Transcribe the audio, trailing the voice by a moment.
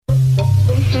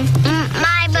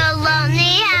My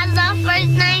baloney has a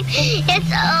first name.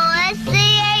 It's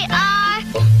O-S-C-A-R.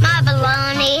 My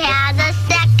baloney has a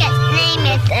second name.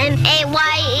 It's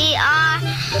M-A-Y-E-R.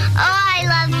 Oh, I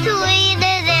love to eat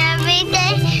it every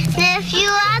day. And if you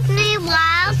ask me why,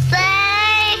 I'll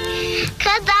say,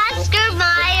 'cause Oscar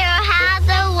Mayer has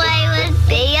a way with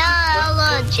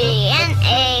B-L-O-G-N-A.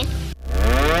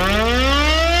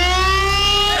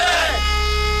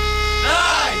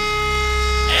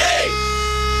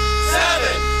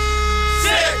 7,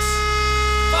 6,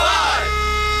 5,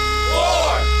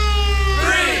 4,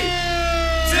 3,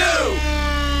 2,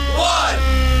 1.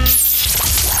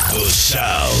 The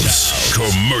South's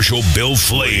commercial Bill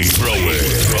Flamethrower.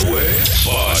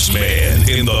 Boss Man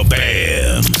in the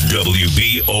band.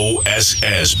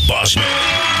 WBOSS Boss Man.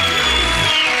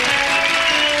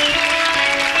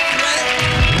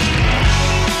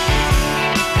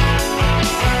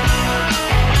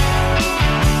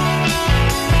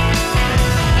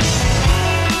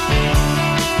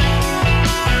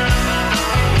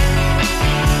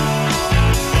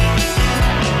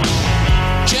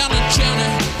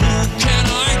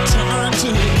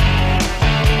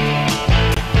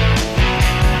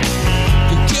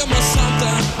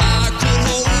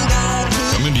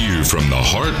 From the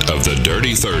heart of the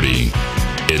Dirty 30,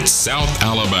 it's South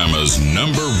Alabama's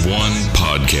 #1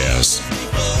 podcast,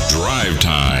 Drive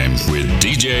Time with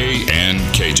DJ and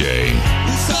KJ.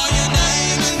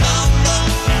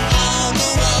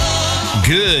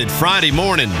 Good Friday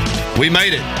morning. We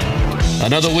made it.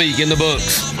 Another week in the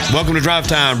books. Welcome to Drive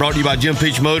Time, brought to you by Jim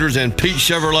Peach Motors and Peach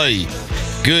Chevrolet.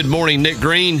 Good morning, Nick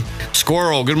Green.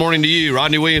 Squirrel, good morning to you.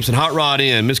 Rodney Williamson, Hot Rod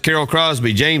in. Miss Carol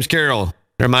Crosby, James Carroll.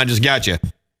 Never mind, just got you.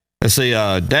 Let's see,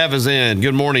 Dav is in.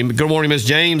 Good morning. Good morning, Miss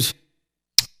James.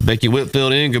 Becky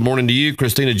Whitfield in. Good morning to you.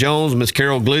 Christina Jones, Miss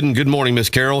Carol Glidden. Good morning, Miss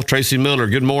Carol. Tracy Miller.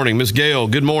 Good morning. Miss Gail.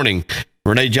 Good morning.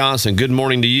 Renee Johnson. Good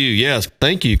morning to you. Yes,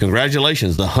 thank you.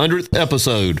 Congratulations. The 100th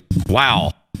episode.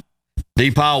 Wow. D.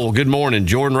 Powell. Good morning.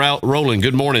 Jordan Rowland.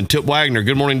 Good morning. Tip Wagner.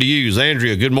 Good morning to you.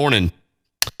 Zandria. Good morning.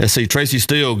 Let's see, Tracy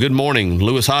Steele. Good morning.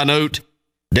 Lewis High Note.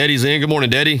 Daddy's in. Good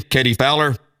morning, Daddy. Katie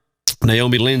Fowler.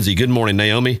 Naomi Lindsay. Good morning,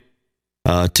 Naomi.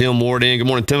 Tim Ward in. Good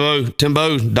morning,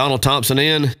 Timbo. Donald Thompson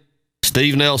in.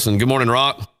 Steve Nelson. Good morning,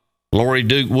 Rock. Lori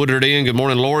Duke Woodard in. Good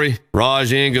morning, Lori.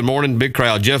 Raj in. Good morning. Big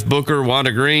crowd. Jeff Booker.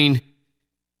 Wanda Green.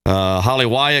 Holly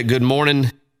Wyatt. Good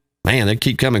morning. Man, they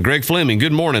keep coming. Greg Fleming.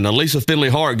 Good morning. Elisa Finley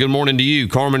Hart. Good morning to you.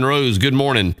 Carmen Rose. Good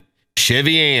morning.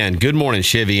 Chevy Ann. Good morning,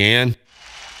 Chevy Ann.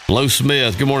 Los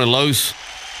Smith. Good morning, Los.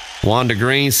 Wanda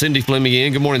Green. Cindy Fleming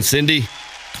in. Good morning, Cindy.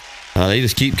 They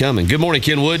just keep coming. Good morning,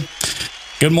 Ken Wood.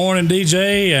 Good morning,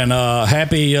 DJ, and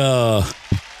happy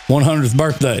 100th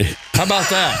birthday. How about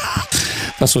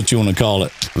that? That's what you want to call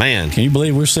it. Man. Can you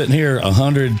believe we're sitting here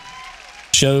 100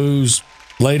 shows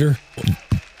later?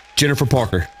 Jennifer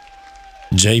Parker.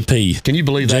 JP. Can you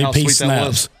believe that? JP How sweet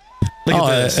Snaps. that was? Look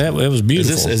at this. It was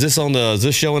beautiful. Is this on the? Is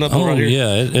this showing up right here?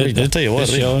 Yeah. I'll tell you what.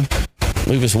 It's showing.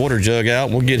 Move this water jug out.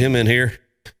 We'll get him in here.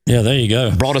 Yeah, there you go.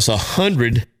 Brought us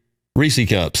 100 Reese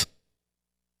cups.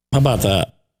 How about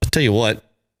that? I'll tell you what.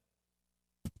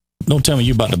 Don't tell me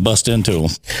you about to bust into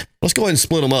them. Let's go ahead and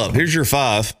split them up. Here's your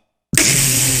 5.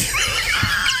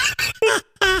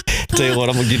 Tell you what,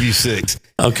 I'm gonna give you 6.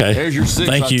 Okay. There's your 6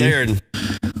 Thank right you. there. And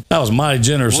that was mighty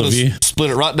generous we'll of you. Split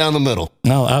it right down the middle.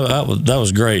 No, that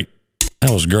was great.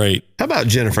 That was great. How about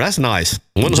Jennifer? That's nice.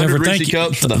 100 Jennifer, Reese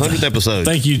cups for the 100th episode.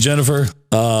 Thank you, Jennifer.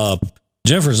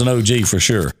 Jennifer's an OG for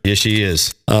sure. Yes, she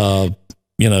is. No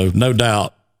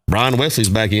doubt. Brian Wesley's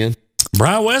back in.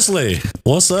 Brian Wesley.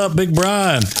 What's up, Big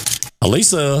Brian?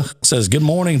 Elisa says, good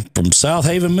morning from South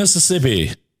Haven,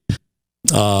 Mississippi.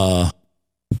 And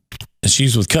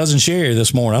she's with Cousin Sherry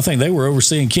this morning. I think they were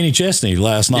overseeing Kenny Chesney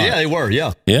last night. Yeah, they were.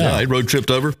 Yeah. They road tripped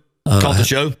over. Caught the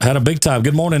show. Had a big time.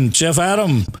 Good morning, Jeff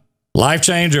Adam. Life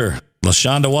changer.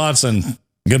 LaShonda Watson.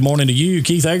 Good morning to you.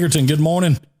 Keith Egerton. Good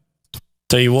morning.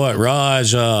 Tell you what, Raj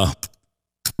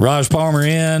Palmer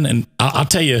in. And I'll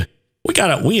tell you,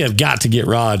 we have got to get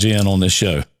Raj in on this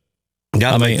show.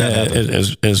 Got to make that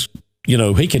happen. As you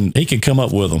know, he can come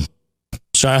up with them.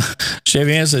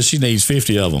 Chevy Ann says she needs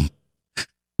 50 of them.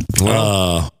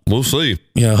 Well, we'll see.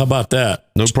 How about that?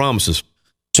 No promises.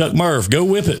 Chuck Murph, go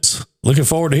Whippets. Looking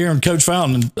forward to hearing Coach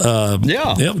Fountain.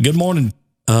 Yep. Good morning.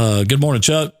 Good morning,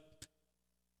 Chuck.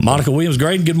 Monica Williams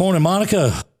Graydon. Good morning,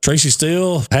 Monica. Tracy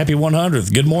Steele. Happy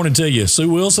 100th. Good morning to you. Sue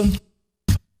Wilson.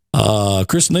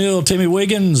 Chris Neal. Timmy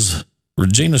Wiggins.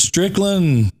 Regina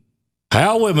Strickland.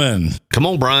 Hal Whitman. Come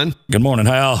on, Brian. Good morning,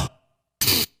 Hal.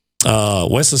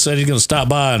 Wesley said he's going to stop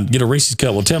by and get a Reese's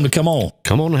cup. Well, tell him to come on.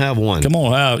 Come on and have one. Come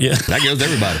on, Hal. Yeah. That goes to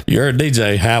everybody. You're a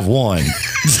DJ. Have one.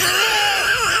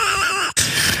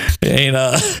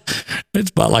 mean,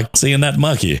 it's about like seeing that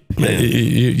monkey.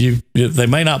 They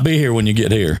may not be here when you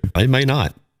get here. They may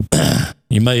not.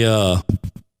 You may, I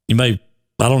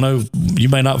don't know, you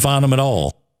may not find them at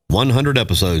all. 100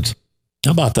 episodes.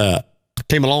 How about that?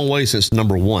 Came a long way since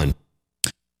number 1.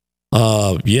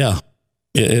 Yeah.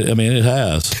 I mean, it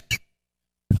has.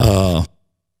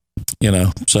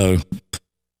 So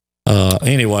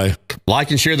anyway.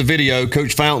 Like and share the video.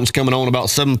 Coach Fountain's coming on about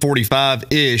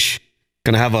 7:45-ish.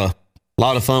 Going to have a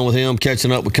lot of fun with him,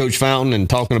 catching up with Coach Fountain and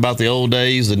talking about the old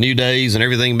days, the new days, and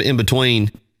everything in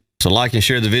between. So like and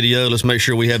share the video. Let's make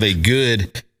sure we have a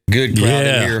good crowd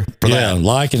in here for that.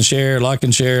 Like and share.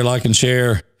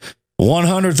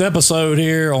 100th episode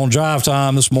here on Drive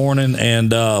Time this morning,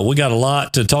 and we got a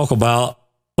lot to talk about.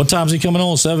 What time's he coming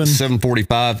on?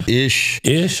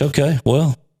 7:45-ish. Okay.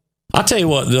 Well, I'll tell you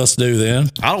what let's do then.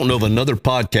 I don't know of another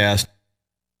podcast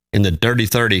in the Dirty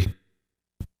 30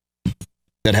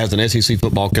 that has an SEC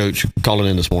football coach calling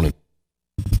in this morning.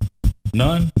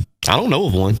 None? I don't know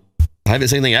of one. I haven't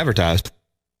seen anything advertised.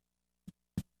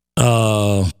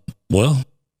 Well,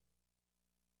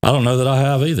 I don't know that I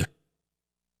have either.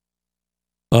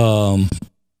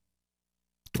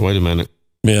 Wait a minute.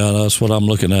 Yeah, that's what I'm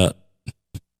looking at.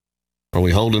 Are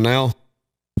we holding now?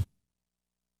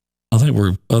 I think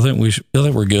we're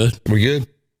good. We're good.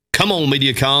 Come on,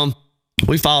 Mediacom.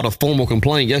 We filed a formal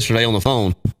complaint yesterday on the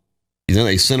phone. You think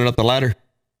they sent it up the ladder?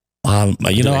 I don't know,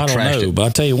 but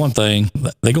I'll tell you one thing.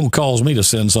 They're going to cause me to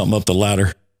send something up the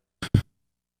ladder.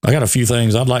 I got a few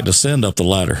things I'd like to send up the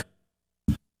ladder.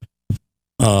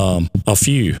 A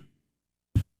few.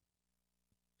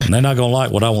 And they're not going to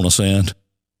like what I want to send.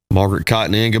 Margaret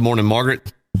Cotton in. Good morning,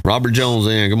 Margaret. Robert Jones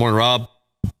in. Good morning, Rob.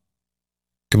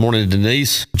 Good morning,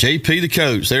 Denise. JP, the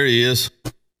coach. There he is.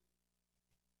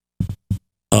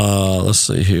 Let's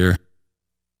see here.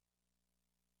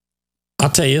 I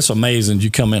tell you, it's amazing.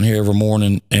 You come in here every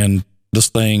morning and this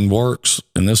thing works.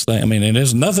 And this thing, I mean, it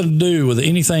has nothing to do with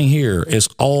anything here. It's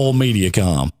all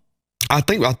Mediacom. I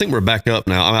think we're back up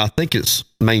now. I think it's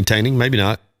maintaining. Maybe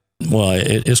not. Well,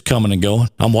 it's coming and going.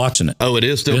 I'm watching it. Oh, it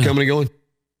is still coming and going?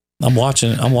 I'm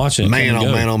watching it.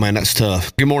 Man, that's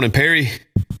tough. Good morning, Perry.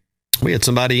 We had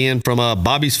somebody in from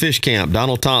Bobby's Fish Camp,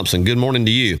 Donald Thompson. Good morning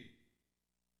to you.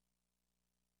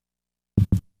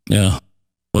 Yeah.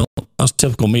 Well, that's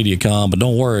typical Mediacom, but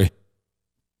don't worry.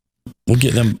 We'll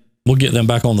get them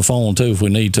back on the phone too if we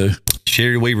need to.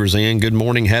 Sherry Weaver's in. Good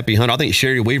morning. Happy 100. I think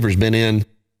Sherry Weaver's been in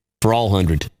for all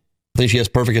 100. I think she has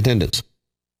perfect attendance.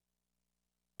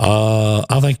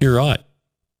 I think you're right.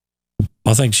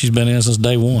 I think she's been in since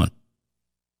day one.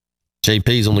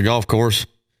 JP's on the golf course.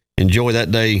 Enjoy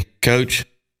that day, Coach.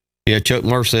 Yeah, Chuck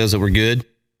Murph says that we're good,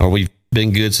 or we've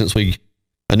been good since we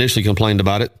initially complained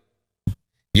about it.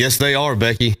 Yes, they are,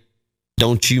 Becky.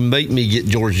 Don't you make me get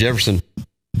George Jefferson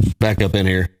back up in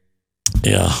here.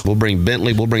 Yeah. We'll bring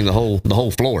Bentley. We'll bring the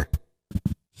whole floor.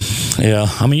 Yeah.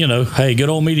 I mean, hey, good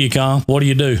old Mediacom. What do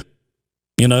you do?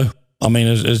 I mean,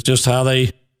 it's just how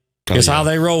they, how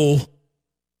they roll.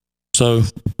 So,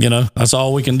 that's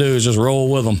all we can do is just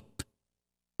roll with them.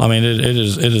 I mean, it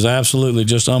is absolutely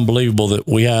just unbelievable that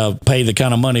we pay the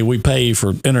kind of money we pay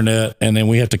for internet, and then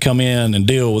we have to come in and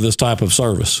deal with this type of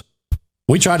service.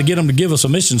 We tried to get them to give us a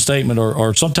mission statement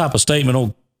or some type of statement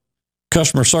on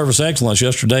customer service excellence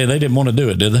yesterday. They didn't want to do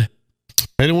it, did they?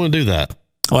 They didn't want to do that.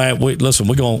 Well, listen,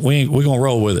 we're gonna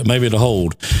roll with it. Maybe it'll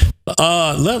hold.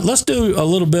 Let's do a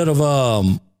little bit of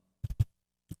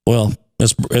well,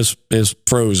 it's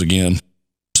froze again.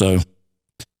 So,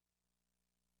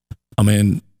 I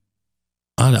mean,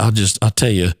 I tell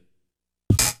you,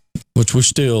 which we're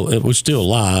still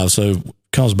live, so it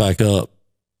comes back up.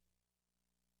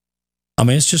 I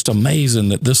mean, it's just amazing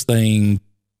that this thing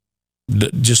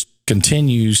just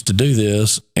continues to do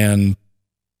this, and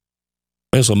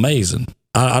it's amazing.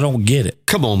 I don't get it.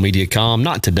 Come on, Mediacom,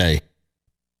 not today.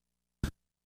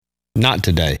 Not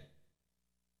today.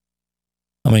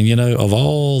 I mean, of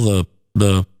all the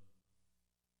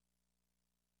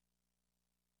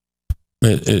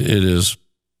it is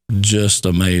just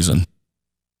amazing.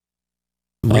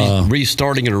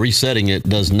 Restarting it or resetting it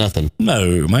does nothing.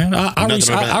 No, man.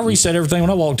 I reset everything when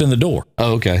I walked in the door.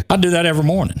 Oh, okay. I do that every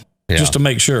morning just to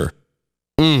make sure.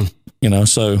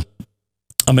 So,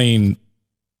 I mean,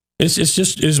 it's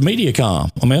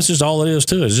Mediacom. I mean, that's just all it is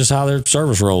too. It's just how their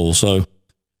service rolls. So,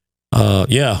 4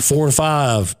 to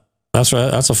 5. That's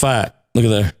right. That's a fact. Look at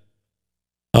there.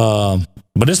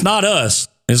 But it's not us.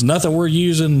 It's nothing we're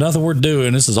using, nothing we're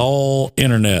doing. This is all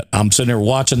internet. I'm sitting here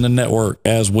watching the network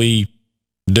as we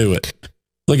do it.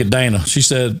 Look at Dana. She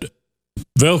said,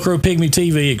 Velcro Pygmy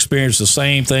TV experience the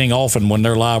same thing often when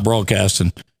they're live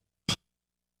broadcasting.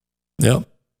 Yep.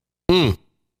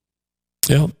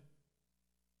 Yep.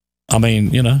 I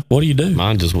mean, what do you do?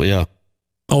 Mine just, yeah.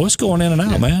 Oh, it's going in and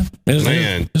out, man.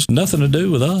 It's nothing to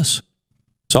do with us.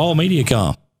 It's all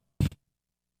Mediacom.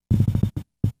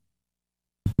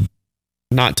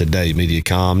 Not today,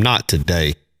 Mediacom. Not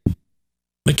today.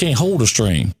 They can't hold a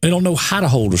stream. They don't know how to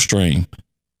hold a stream.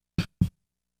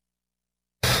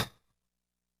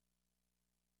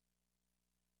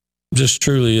 Just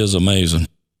truly is amazing.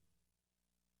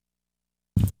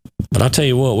 But I tell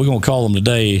you what, we're going to call them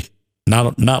today,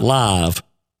 not live.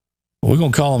 We're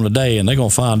going to call them today, and they're going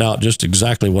to find out just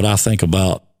exactly what I think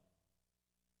about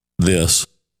this.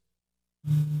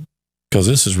 Because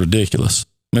this is ridiculous.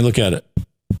 I mean, look at it.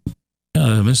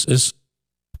 It's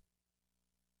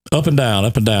up and down,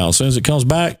 up and down. As soon as it comes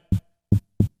back,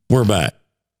 we're back.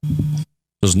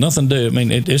 There's nothing to do. I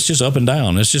mean, it's just up and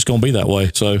down. It's just going to be that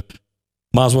way. So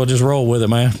might as well just roll with it,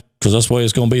 man, because that's the way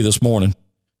it's going to be this morning.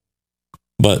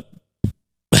 But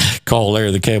call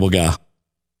Larry the Cable Guy.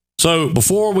 So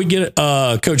before we get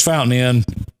Coach Fountain in,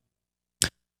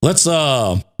 let's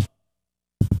you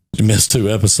missed 2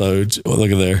 episodes. Well,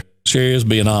 look at there. Sherry is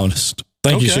being honest.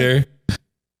 Thank you, Sherry.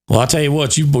 Well, I tell you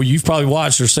what, you've probably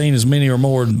watched or seen as many or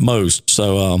more than most.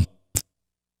 So,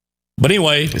 but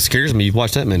anyway, it scares me. You've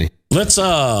watched that many. Let's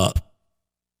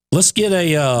get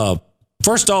a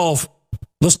first off.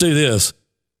 Let's do this.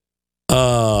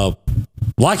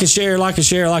 Like and share, like and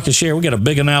share, like and share. We got a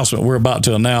big announcement. We're about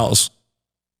to announce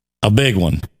a big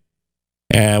one,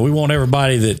 and we want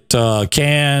everybody that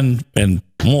can and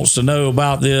wants to know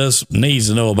about this, needs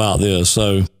to know about this.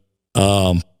 So,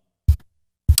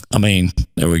 I mean,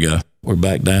 there we go. We're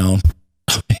back down.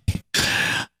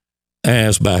 And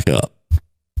it's back up.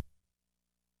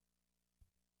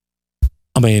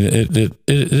 I mean, it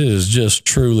is just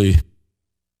truly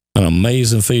an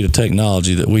amazing feat of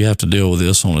technology that we have to deal with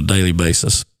this on a daily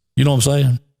basis. You know what I'm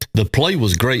saying? The play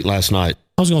was great last night.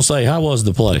 I was going to say, how was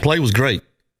the play? The play was great.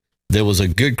 There was a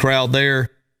good crowd there.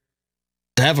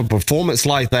 To have a performance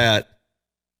like that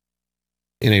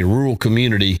in a rural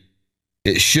community,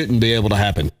 it shouldn't be able to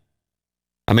happen.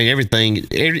 I mean,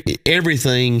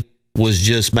 everything was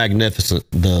just magnificent.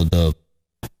 The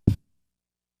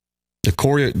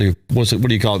choreo, what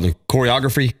do you call it? The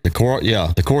choreography, the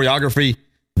choreography,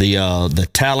 the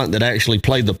talent that actually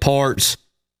played the parts,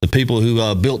 the people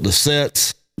who built the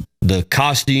sets, the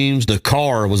costumes, the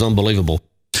car was unbelievable.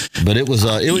 But it was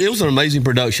an amazing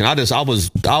production. I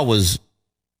was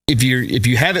if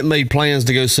you haven't made plans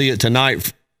to go see it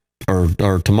tonight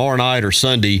or tomorrow night or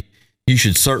Sunday, you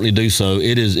should certainly do so.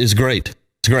 It's great.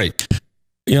 It's great.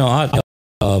 You know,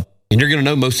 and you're going to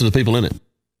know most of the people in it.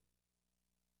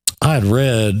 I had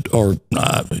read or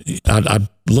I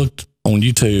looked on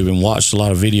YouTube and watched a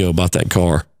lot of video about that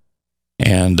car,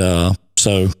 and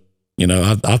so you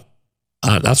know, I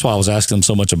that's why I was asking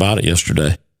so much about it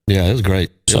yesterday. Yeah, it was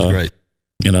great. It was great.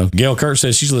 You know, Gail Kirk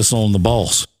says she's listening on the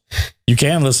Boss. You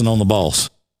can listen on the Boss.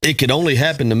 It could only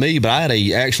happen to me, but I had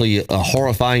actually a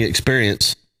horrifying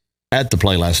experience at the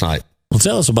play last night. Well,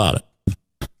 tell us about it.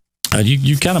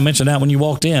 You kind of mentioned that when you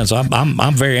walked in, so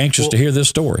I'm very anxious to hear this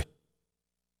story.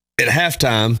 At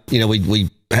halftime, you know, we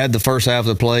had the first half of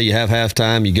the play. You have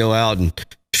halftime, you go out and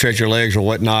stretch your legs or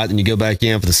whatnot, and you go back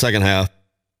in for the second half.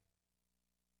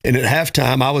 And at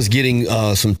halftime, I was getting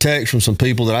some texts from some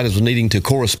people that I was needing to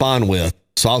correspond with.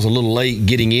 So I was a little late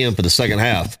getting in for the second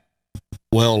half.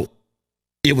 Well,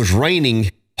 it was raining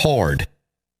hard.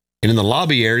 And in the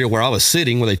lobby area where I was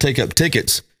sitting, where they take up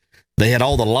tickets, they had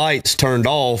all the lights turned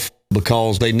off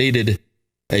because they needed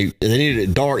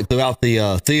it dark throughout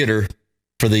the theater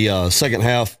for the second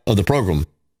half of the program.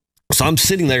 So I'm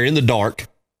sitting there in the dark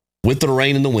with the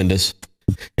rain in the windows,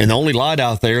 and the only light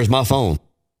out there is my phone.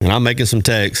 And I'm making some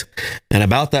texts. And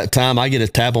about that time, I get a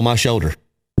tap on my shoulder.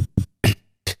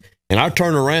 And I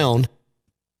turn around,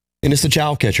 and it's the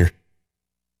child catcher.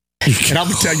 And I'm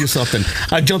going to tell you something.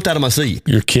 I jumped out of my seat.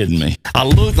 You're kidding me. I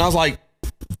looked, and I was like,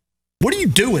 what are you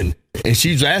doing? And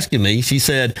she's asking me, she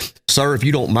said, sir, if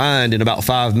you don't mind, in about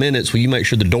 5 minutes, will you make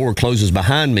sure the door closes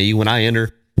behind me when I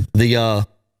enter the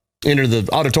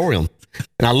auditorium?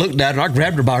 And I looked at her, and I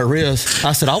grabbed her by her wrist.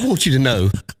 I said, I want you to know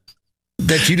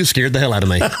that you just scared the hell out of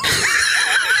me.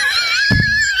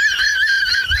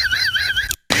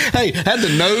 Hey, had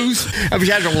the nose. I mean,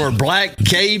 she had her black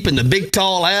cape and the big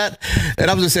tall hat. And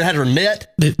I was just saying, had her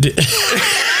net. And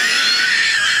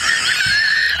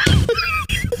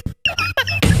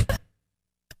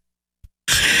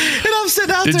I'm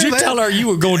sitting out there. Did you tell her you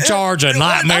were going to charge a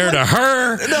nightmare to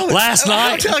her last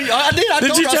night? I'll tell you, I did.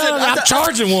 Did you tell her I'm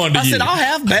charging one to you? I said, I'll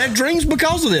have bad dreams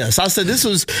because of this. I said,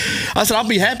 I'll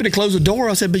be happy to close the door.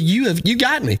 I said, but you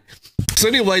got me. So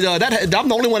anyway, I'm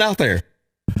the only one out there.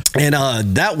 And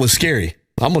that was scary.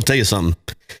 I'm going to tell you something.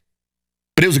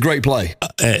 But it was a great play.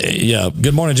 Yeah.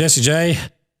 Good morning, Jesse J.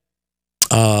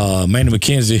 Manny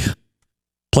McKenzie,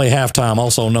 play halftime,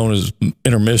 also known as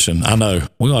intermission. I know.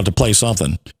 We're going to have to play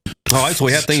something. All right, so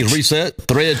we have things reset.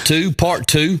 Thread 2, part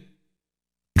 2.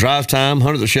 Drive time,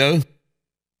 100th show.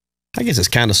 I guess it's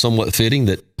kind of somewhat fitting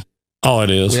that it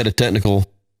is. We had a technical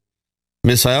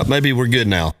mishap. Maybe we're good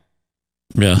now.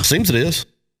 Yeah. Seems it is.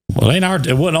 Well,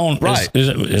 it wasn't on. Right.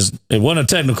 It wasn't a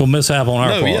technical mishap on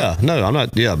our part. I'm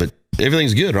not. Yeah, but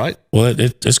everything's good, right? Well,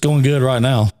 it's going good right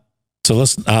now. So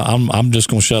I'm just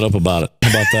going to shut up about it. How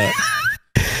about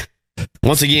that?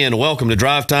 Once again, welcome to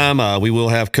Drive Time. We will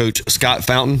have Coach Scott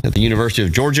Fountain at the University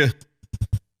of Georgia.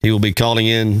 He will be calling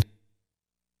in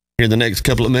here in the next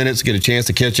couple of minutes, get a chance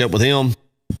to catch up with him.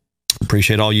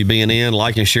 Appreciate all you being in.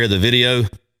 Like and share the video.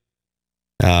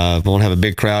 We want to have a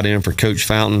big crowd in for Coach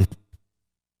Fountain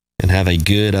and have a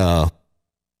good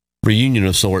reunion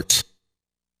of sorts.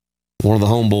 One of the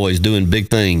homeboys doing big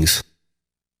things.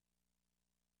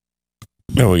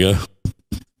 There we go.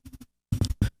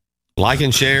 Like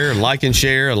and share, like and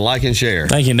share, like and share.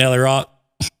 Thank you, Nelly Rock.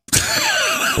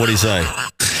 What'd he say?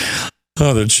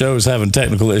 Oh, the show's having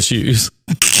technical issues.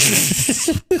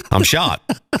 I'm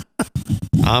shocked.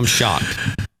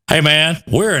 Hey, man,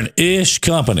 we're an ish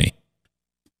company.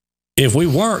 If we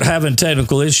weren't having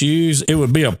technical issues, it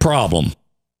would be a problem.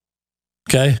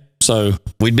 Okay? So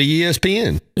we'd be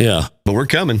ESPN. Yeah. But we're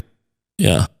coming.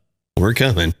 Yeah. We're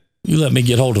coming. You let me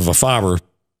get hold of a fiber,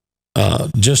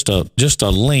 just a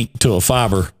link to a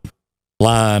fiber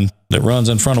line that runs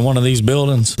in front of one of these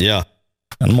buildings. Yeah.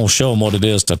 And I'm going to show them what it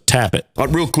is to tap it.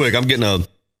 Real quick, I'm getting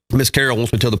Miss Carol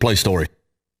wants me to tell the play story.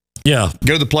 Yeah.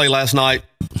 Go to the play last night.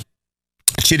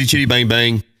 Chitty, chitty, bang,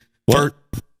 bang. What?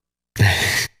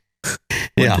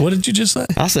 Yeah. What did you just say?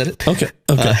 I said it. Okay.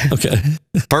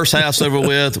 First half's over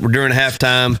with. We're during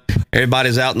halftime.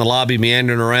 Everybody's out in the lobby,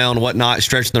 meandering around, whatnot,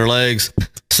 stretching their legs.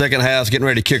 Second half's getting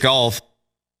ready to kick off.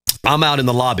 I'm out in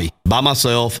the lobby by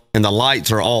myself, and the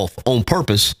lights are off on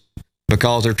purpose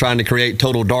because they're trying to create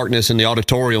total darkness in the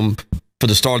auditorium for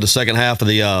the start of the second half of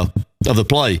the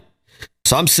play.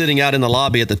 So I'm sitting out in the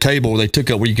lobby at the table where they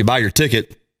took up where you could buy your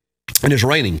ticket, and it's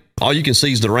raining. All you can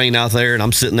see is the rain out there, and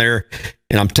I'm sitting there,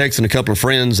 and I'm texting a couple of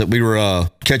friends that we were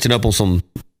catching up on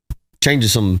changing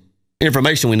some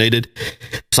information we needed.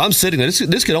 So I'm sitting there.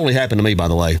 This could only happen to me, by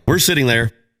the way. We're sitting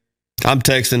there. I'm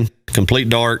texting, complete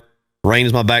dark, rain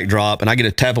is my backdrop, and I get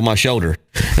a tap on my shoulder.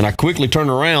 And I quickly turn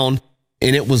around,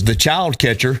 and it was the child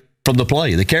catcher from the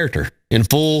play, the character, in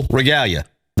full regalia.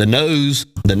 The nose,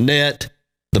 the net,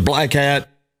 the black hat,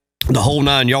 the whole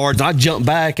 9 yards. And I jump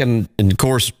back, and of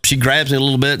course, she grabs me a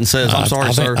little bit and says, I'm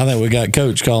sorry, sir. I think we got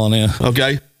Coach calling in.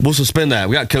 Okay, we'll suspend that.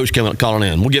 We got Coach calling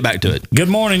in. We'll get back to it. Good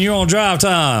morning. You're on Drive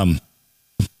Time.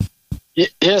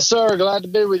 Yes, sir. Glad to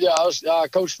be with you. I was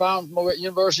Coach Fountain from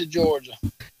University of Georgia.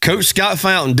 Coach Scott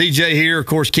Fountain, DJ here. Of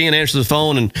course, Ken answers the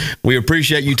phone, and we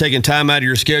appreciate you taking time out of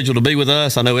your schedule to be with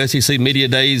us. I know SEC Media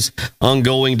Days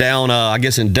ongoing down, I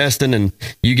guess, in Destin, and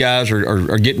you guys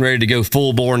are getting ready to go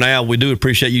full bore now. We do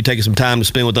appreciate you taking some time to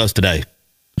spend with us today.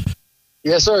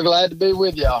 Yes, sir. Glad to be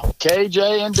with y'all.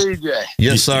 KJ and DJ.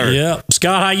 Yes, sir. Yeah.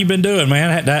 Scott, how you been doing,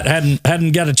 man?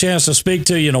 Hadn't got a chance to speak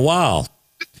to you in a while.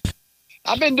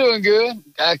 I've been doing good.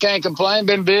 I can't complain.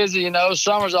 Been busy,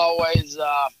 Summer's always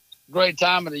great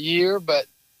time of the year, but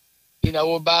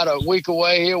we're about a week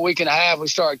away here, week and a half. We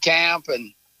start camp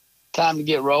and time to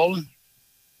get rolling.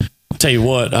 I'll tell you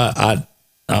what, I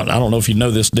don't know if you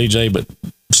know this, DJ, but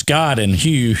Scott and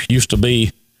Hugh used to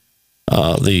be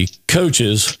the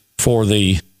coaches for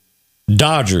the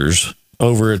Dodgers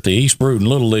over at the East Bruton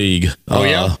Little League. Oh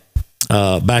yeah.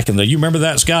 Back in you remember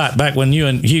that, Scott? Back when you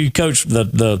and Hugh coached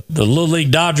the Little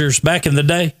League Dodgers back in the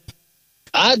day.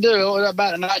 I do,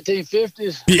 about the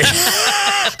 1950s. Yeah.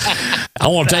 I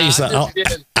want to tell you something.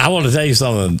 I want to tell you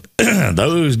something.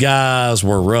 Those guys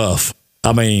were rough.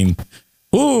 I mean,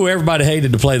 everybody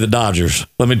hated to play the Dodgers.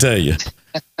 Let me tell you,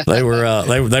 they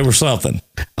were something.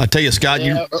 I tell you, Scott,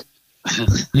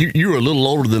 you were a little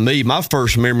older than me. My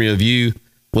first memory of you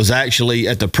was actually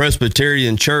at the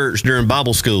Presbyterian Church during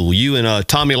Bible school. You and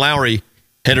Tommy Lowry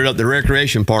headed up the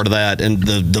recreation part of that, and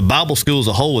the Bible school as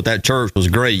a whole at that church was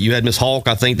great. You had Miss Hawk,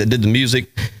 I think, that did the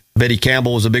music. Betty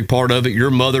Campbell was a big part of it.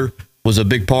 Your mother was a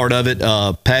big part of it.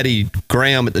 Patty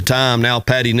Graham at the time, now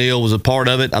Patty Neal, was a part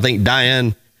of it. I think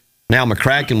Diane, now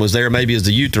McCracken, was there maybe as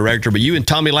the youth director. But you and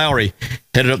Tommy Lowry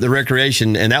headed up the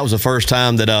recreation, and that was the first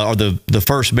time that, or the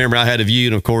first memory I had of you.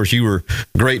 And, of course, you were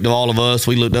great to all of us.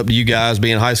 We looked up to you guys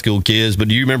being high school kids. But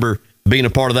do you remember being a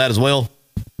part of that as well?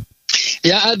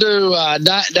 Yeah, I do.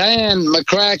 Diane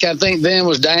McCrack, I think then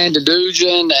was Diane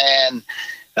Dedujan, and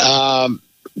of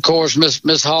course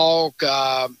Miss Hawk.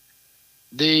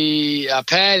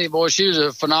 Patty, boy, she was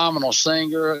a phenomenal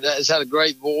singer. Has had a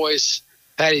great voice.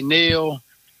 Patty Neal,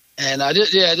 and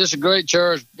just a great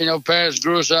church. Parents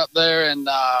grew us up there, and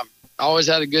always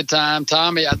had a good time.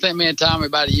 Tommy, I think me and Tommy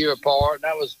about a year apart.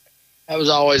 That was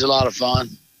always a lot of fun.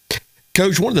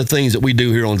 Coach, one of the things that we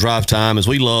do here on Drive Time is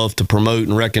we love to promote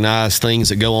and recognize things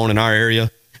that go on in our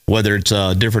area, whether it's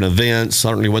different events,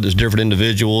 certainly whether it's different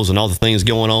individuals and all the things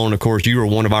going on. Of course, you are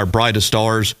one of our brightest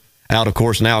stars out, of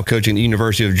course, now coaching at the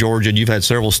University of Georgia. You've had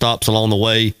several stops along the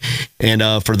way. And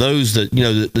for those that,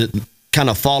 that kind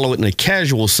of follow it in a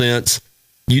casual sense,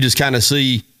 you just kind of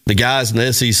see the guys in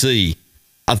the SEC.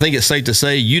 I think it's safe to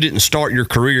say you didn't start your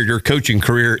coaching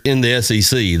career in the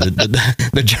SEC.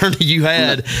 The journey you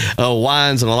had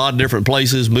winds in a lot of different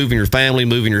places, moving your family,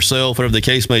 moving yourself, whatever the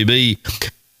case may be.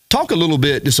 Talk a little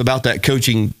bit just about that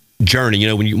coaching journey.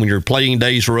 When your playing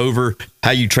days were over,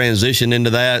 how you transitioned into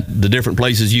that, the different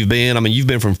places you've been. I mean, you've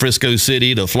been from Frisco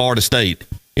City to Florida State.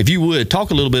 If you would,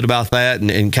 talk a little bit about that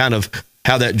and kind of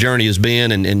how that journey has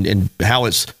been and how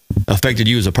it's affected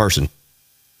you as a person.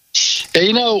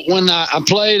 When I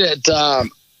played at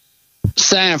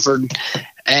Sanford,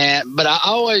 but I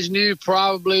always knew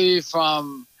probably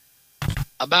from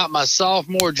about my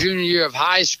sophomore, junior year of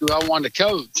high school, I wanted to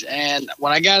coach. And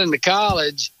when I got into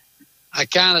college, I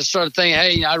kind of started thinking,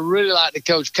 hey, I'd really like to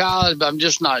coach college, but I'm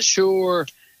just not sure.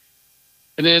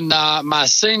 And then my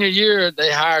senior year,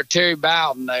 they hired Terry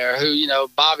Bowden there, who,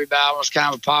 Bobby Bowden was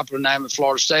kind of a popular name at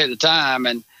Florida State at the time.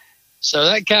 And so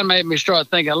that kind of made me start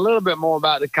thinking a little bit more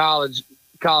about the college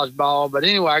ball. But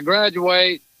anyway, I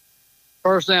graduate.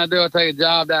 First thing I do, I take a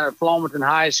job down at Flomaton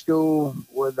High School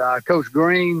with Coach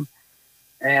Green.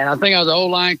 And I think I was an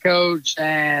O-line coach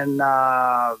and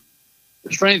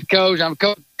strength coach. I'm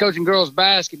coaching girls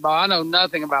basketball. I know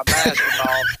nothing about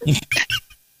basketball.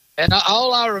 And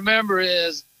all I remember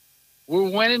is we were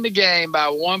winning the game by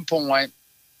 1 point.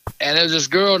 And there was this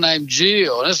girl named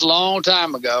Jill. And this is a long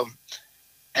time ago.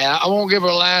 And I won't give her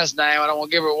a last name. I don't want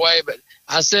to give her away. But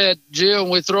I said, Jill,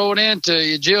 when we throw it into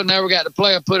you, Jill never got to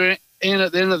play. I put it in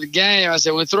at the end of the game. I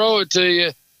said, we throw it to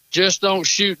you. Just don't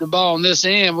shoot the ball on this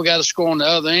end. We got to score on the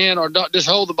other end. Or don't, just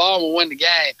hold the ball and we'll win the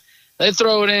game. They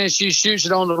throw it in. She shoots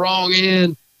it on the wrong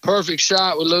end. Perfect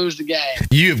shot. We lose the game.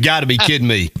 You've got to be kidding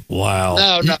me. Wow.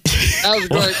 No. That was a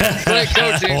great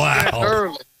coaching experience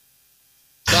early.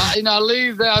 So, I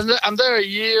leave there. I'm there a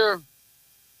year.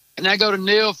 And I go to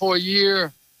Neal for a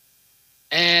year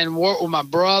and work with my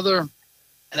brother.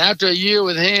 And after a year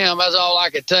with him, that's all I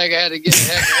could take. I had to get the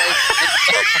heck away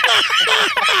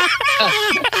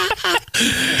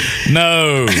from him.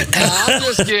 No. I'm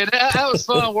just kidding. That was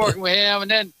fun working with him.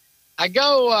 And then I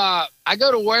go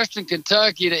to Western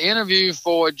Kentucky to interview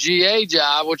for a GA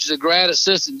job, which is a grad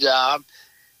assistant job.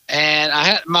 And I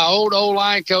had my old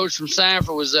O-line coach from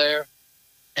Sanford was there.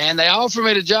 And they offered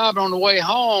me the job. And on the way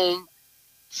home,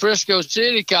 Frisco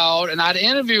City called, and I'd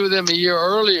interviewed with them a year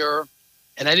earlier,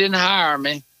 and they didn't hire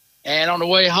me. And on the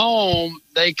way home,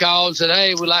 they called and said,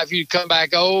 hey, we'd like for you to come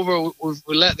back over.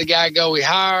 We let the guy go we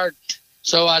hired.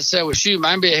 So I said, well, shoot,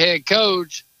 I can be a head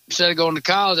coach. Instead of going to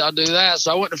college, I'll do that.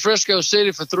 So I went to Frisco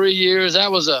City for 3 years.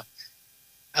 That was a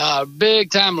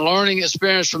big-time learning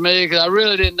experience for me because I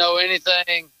really didn't know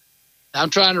anything. I'm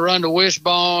trying to run the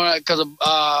wishbone because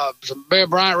Bear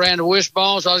Bryant ran the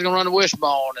wishbone, so I was going to run the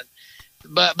wishbone.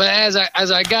 But as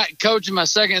I got coaching my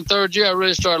second and third year, I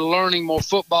really started learning more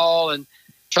football and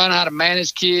trying how to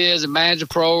manage kids and manage a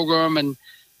program. And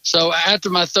so after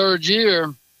my third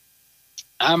year,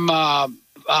 I'm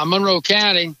Monroe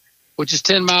County, which is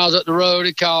 10 miles up the road.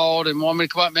 He called and wanted me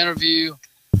to come up and interview.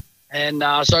 And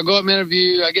so I go up and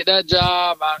interview. I get that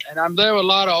job, and I'm there with a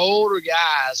lot of older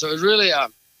guys. So it was really a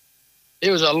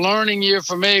learning year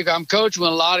for me. I'm coaching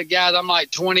with a lot of guys. I'm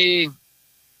like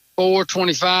 24,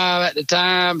 25 at the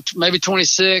time, maybe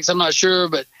 26. I'm not sure,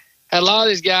 but had a lot of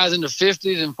these guys in the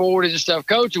 50s and 40s and stuff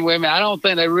coaching with me. I don't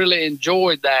think they really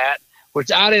enjoyed that,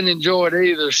 which I didn't enjoy it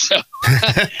either. So,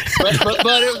 but it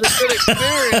was a good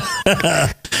experience.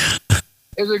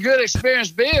 It was a good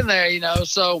experience being there,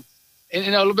 So, a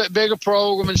little bit bigger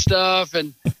program and stuff,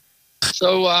 and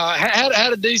so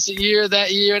had a decent year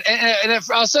that year. And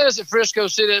I said this at Frisco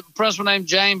City, a principal named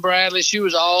Jane Bradley. She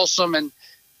was awesome. And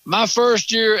my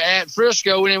first year at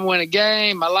Frisco, we didn't win a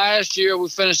game. My last year, we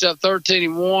finished up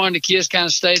 13-1. The kids kind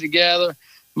of stayed together.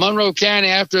 Monroe County,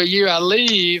 after a year, I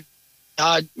leave.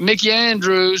 Mickey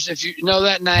Andrews, if you know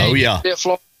that name, at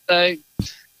Florida State.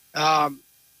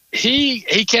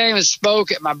 He came and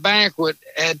spoke at my banquet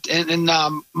in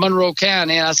Monroe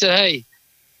County, and I said, hey,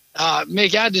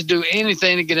 Mickey, I just do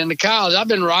anything to get into college. I've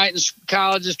been writing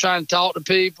colleges, trying to talk to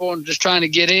people and just trying to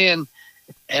get in.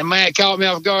 And Matt caught me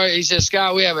off guard. He said,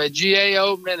 Scott, we have a GA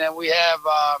opening and we have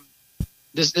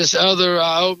this other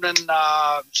opening,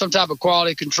 some type of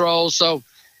quality control. So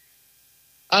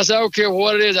I said, I don't care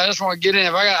what it is. I just want to get in.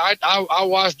 If I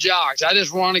watch jocks. I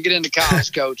just want to get into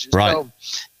college coaching. Right.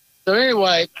 So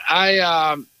anyway,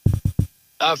 a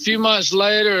few months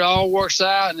later, it all works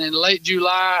out. And in late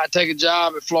July, I take a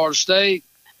job at Florida State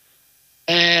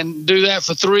and do that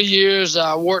for 3 years.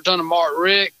 I worked under Mark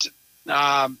Richt.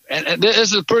 And this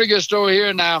is a pretty good story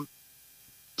here now.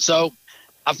 So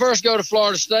I first go to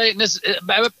Florida State, and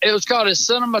it was called a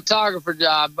cinematographer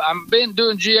job. I've been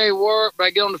doing GA work, but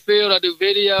I get on the field, I do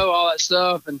video, all that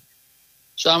stuff. And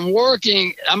so I'm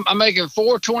working, I'm making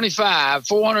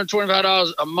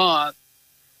 $425 a month.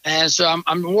 And so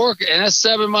I'm working, and that's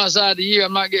 7 months out of the year.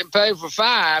 I'm not getting paid for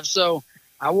 5. So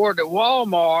I worked at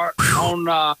Walmart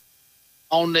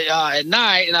at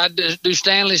night, and I do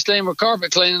Stanley Steamer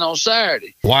carpet cleaning on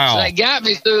Saturday. Wow. So that got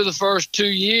me through the first 2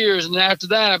 years, and after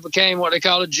that I became what they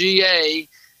call a GA,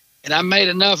 and I made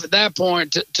enough at that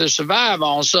point to survive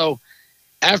on. So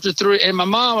after 3, and my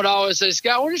mom would always say,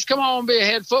 Scott, why don't you just come on and be a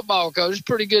head football coach? It's a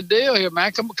pretty good deal here,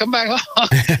 man. Come back home.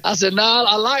 I said, no,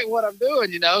 I like what I'm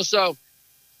doing, So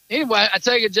anyway, I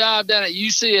take a job down at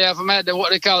UCF. I'm at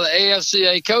what they call the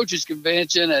AFCA Coaches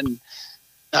Convention, and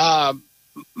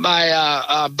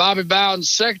my Bobby Bowden's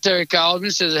secretary calls me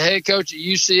and says the head coach at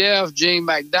UCF, Gene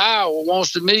McDowell,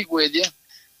 wants to meet with you.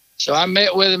 So I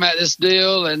met with him at this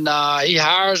deal, and he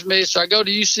hires me. So I go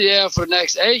to UCF for the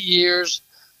next 8 years,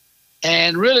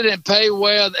 and really didn't pay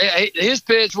well. His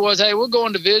pitch was, hey, we're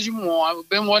going Division I. We've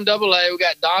been 1AA. We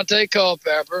got Dante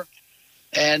Culpepper.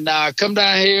 And come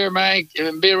down here, man,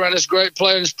 and be around this great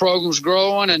player. This program's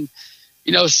growing. And,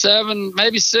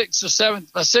 6th or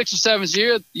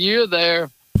 7th year there,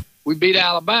 we beat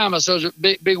Alabama. So it was a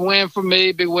big win for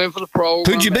me, big win for the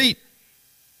program. Who'd you beat?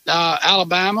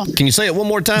 Alabama. Can you say it one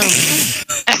more time? I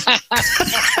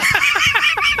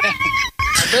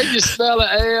think you spell it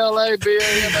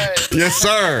ALABAMA. Yes,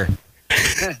 sir.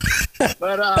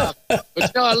 But I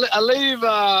leave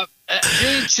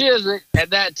Gene Chizik at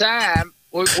that time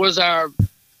was our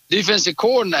defensive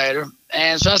coordinator.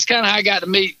 And so that's kind of how I got to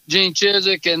meet Gene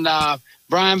Chizik, and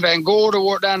Brian Van Gorder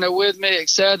worked down there with me, et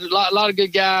cetera. A lot of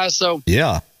good guys. So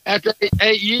yeah, after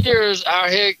 8 years,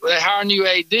 they hire a new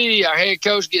AD. Our head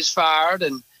coach gets fired,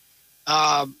 and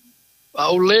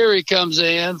O'Leary comes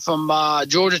in from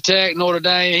Georgia Tech, Notre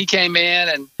Dame. He came in,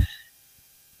 and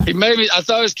he made me. I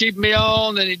thought he was keeping me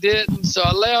on, then he didn't. So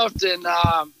I left and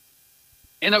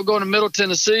ended up going to Middle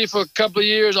Tennessee for a couple of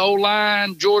years,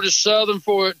 O-line, Georgia Southern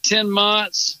for 10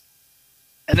 months.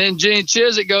 And then Gene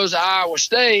Chizik goes to Iowa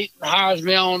State and hires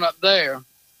me on up there.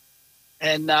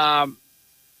 And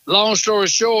long story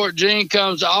short, Gene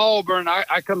comes to Auburn.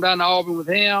 I come down to Auburn with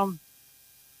him.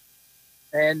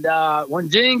 And when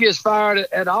Gene gets fired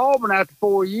at Auburn after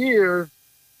 4 years,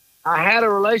 I had a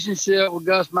relationship with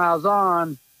Gus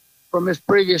Malzahn from his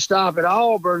previous stop at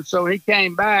Auburn. So when he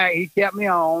came back, he kept me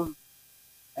on.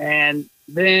 And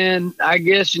then I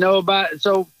guess,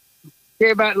 so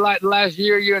came back like the last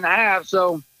year and a half.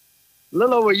 So a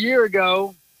little over a year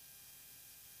ago,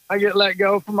 I get let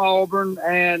go from Auburn,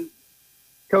 and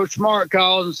Coach Smart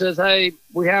calls and says, hey,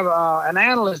 we have an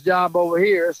analyst job over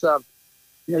here. So,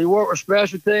 you work with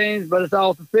special teams, but it's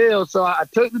off the field. So I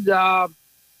took the job,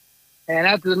 and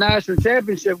after the national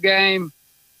championship game,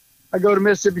 I go to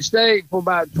Mississippi State for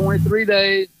about 23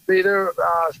 days, be their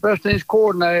special teams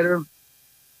coordinator.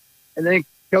 And then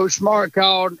Coach Smart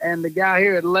called, and the guy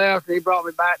here had left, and he brought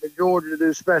me back to Georgia to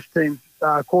do special teams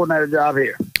coordinator job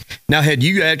here. Now, had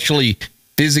you actually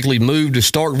physically moved to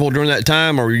Starkville during that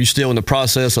time, or were you still in the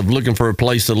process of looking for a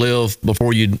place to live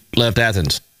before you left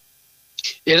Athens?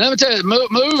 Yeah, let me tell you,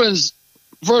 moving's,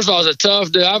 first of all, it's a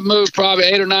tough deal. I've moved probably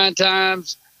 8 or 9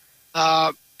 times,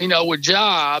 with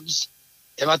jobs.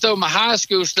 If I throw my high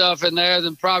school stuff in there,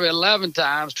 then probably 11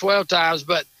 times, 12 times.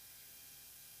 But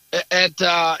at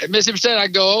Mississippi State, I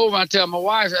go over and I tell my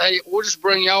wife, hey, we'll just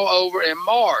bring y'all over in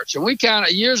March. And we kind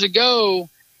of, years ago,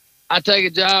 I take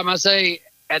a job and I say,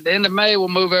 at the end of May, we'll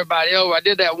move everybody over. I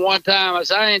did that one time. I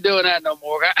said, I ain't doing that no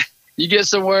more. You get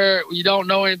somewhere, you don't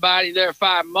know anybody there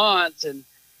 5 months, and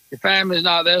your family's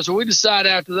not there. So we decided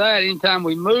after that, anytime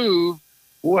we move,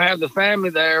 we'll have the family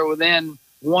there within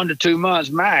 1 to 2 months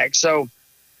max. So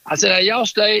I said, hey, y'all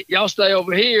stay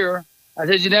over here. I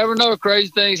said, you never know, crazy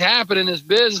things happen in this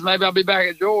business. Maybe I'll be back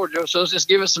at Georgia. So let's just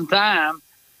give us some time.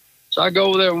 So I go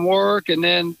over there and work, and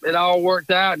then it all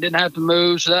worked out. Didn't have to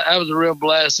move. So that was a real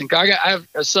blessing. I have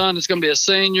a son that's going to be a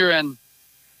senior, and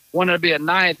wanted to be a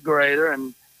ninth grader,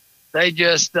 and they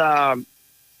just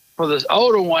for this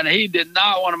older one, he did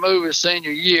not want to move his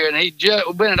senior year, and he'd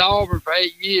just been at Auburn for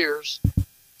 8 years.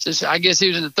 Since I guess he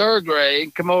was in the third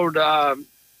grade, come over to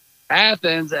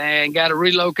Athens and got to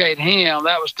relocate him.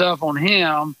 That was tough on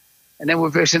him. And then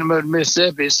we're fixing to move to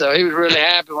Mississippi. So he was really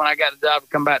happy when I got the job to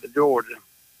come back to Georgia.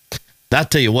 I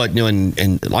tell you what,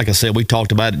 and like I said, we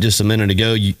talked about it just a minute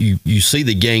ago. You see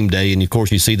the game day, and of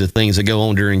course you see the things that go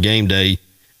on during game day.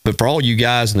 But for all you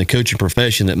guys in the coaching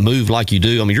profession that move like you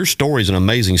do, I mean, your story is an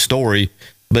amazing story,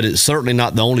 but it's certainly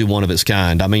not the only one of its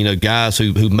kind. I mean, guys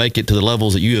who make it to the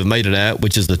levels that you have made it at,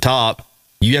 which is the top,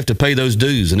 you have to pay those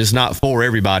dues, and it's not for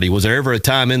everybody. Was there ever a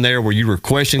time in there where you were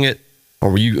questioning it, or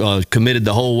were you committed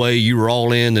the whole way, you were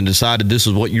all in and decided this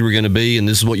is what you were going to be and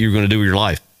this is what you were going to do with your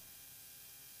life?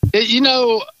 It's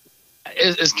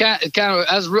kind of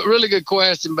that's a really good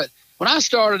question. But when I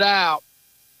started out,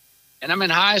 and I'm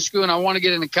in high school and I want to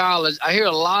get into college, I hear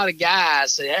a lot of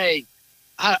guys say, "Hey,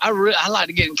 I like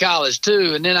to get in college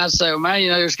too." And then I say, "Well, man,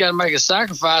 you just got to make a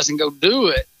sacrifice and go do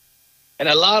it." And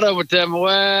a lot of them would tell me,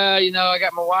 "Well, I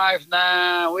got my wife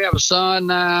now. We have a son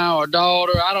now or a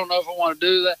daughter. I don't know if I want to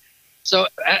do that." So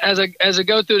as I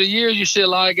go through the years, you see a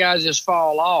lot of guys just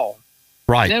fall off.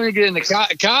 Right. And then when you get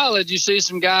into college, you see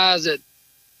some guys that,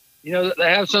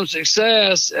 they have some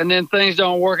success, and then things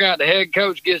don't work out. The head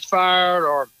coach gets fired,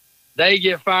 or they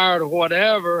get fired, or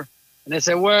whatever, and they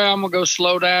say, "Well, I'm gonna go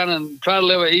slow down and try to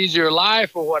live an easier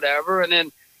life," or whatever. And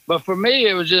then, but for me,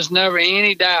 it was just never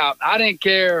any doubt. I didn't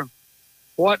care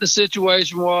what the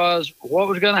situation was, what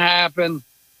was going to happen.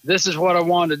 This is what I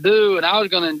wanted to do, and I was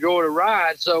going to enjoy the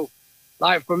ride. So,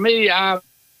 like for me, I've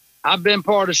been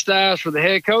part of staffs where the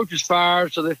head coach is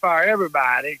fired, so they fire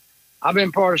everybody. I've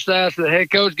been part of staffs where the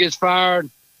head coach gets fired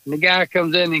and the guy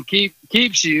comes in and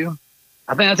keeps you.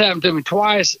 I think that's happened to me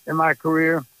twice in my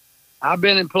career. I've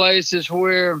been in places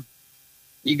where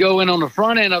you go in on the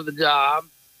front end of the job.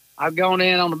 I've gone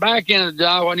in on the back end of the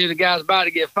job when I knew the guy's about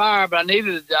to get fired, but I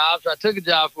needed a job, so I took a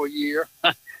job for a year.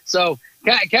 So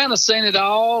kind of seen it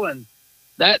all, and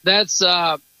that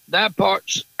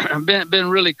part's been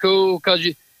really cool because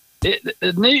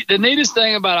the neatest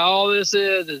thing about all this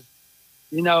is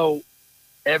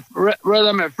whether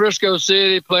I'm at Frisco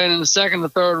City playing in the second or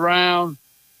third round,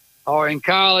 or in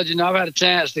college, I've had a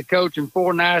chance to coach in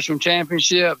 4 national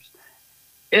championships.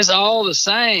 It's all the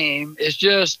same. It's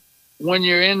just when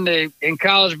you're in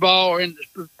college ball, or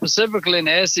specifically in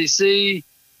the SEC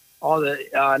or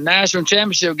the national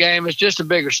championship game, it's just a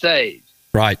bigger stage.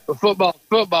 Right. But football,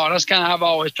 and that's kind of how I've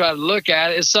always tried to look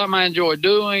at it. It's something I enjoy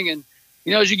doing, and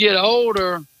as you get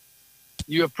older,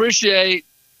 you appreciate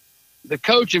the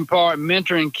coaching part,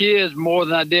 mentoring kids more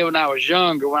than I did when I was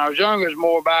younger. When I was younger, it was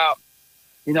more about,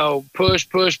 push,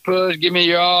 give me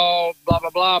your all, blah, blah,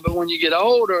 blah. But when you get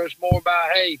older, it's more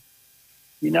about, hey,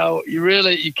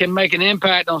 you can make an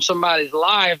impact on somebody's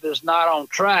life that's not on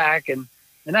track. And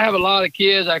I have a lot of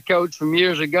kids I coached from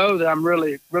years ago that I'm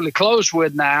really, really close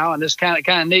with now. And it's kind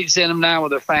of neat seeing them now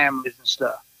with their families and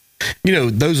stuff.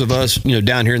 Those of us,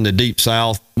 down here in the deep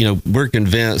South, we're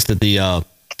convinced that the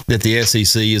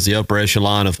SEC is the upper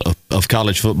echelon of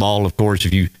college football. Of course,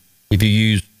 if you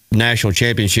use national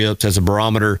championships as a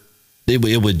barometer, it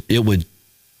would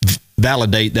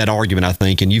validate that argument, I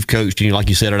think. And you've coached, like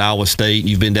you said, at Iowa State, and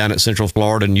you've been down at Central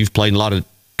Florida, and you've played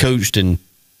coached in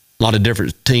a lot of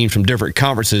different teams from different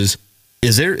conferences.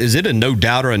 Is it a no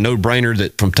doubter, a no brainer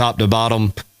that from top to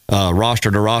bottom,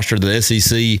 roster to roster, the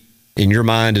SEC in your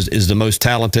mind is the most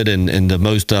talented and the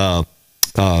most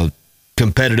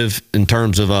competitive in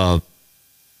terms of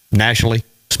nationally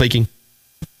speaking?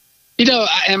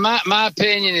 In my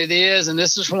opinion, it is, and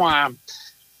this is why.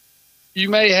 You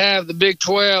may have the Big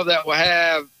 12 that will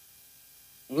have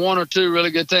 1 or 2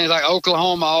 really good teams, like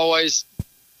Oklahoma always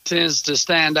tends to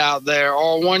stand out there.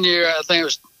 Or one year, I think it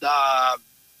was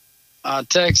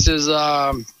Texas.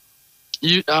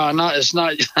 It's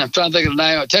not. I'm trying to think of the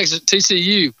name. Texas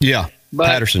TCU. Yeah, but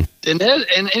Patterson. In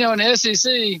the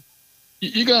SEC,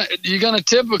 you're gonna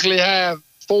typically have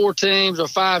 4 teams or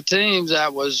 5 teams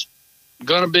that was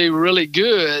gonna be really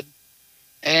good,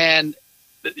 and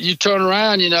you turn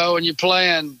around, and you're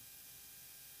playing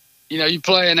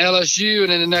LSU,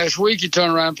 and then the next week you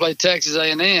turn around and play Texas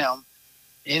A&M.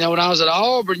 When I was at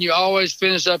Auburn, you always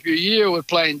finish up your year with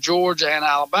playing Georgia and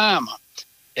Alabama,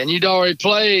 and you'd already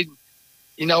played.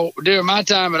 During my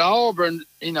time at Auburn,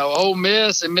 Ole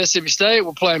Miss and Mississippi State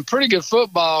were playing pretty good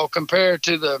football compared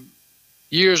to the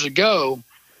years ago.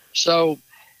 So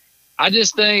I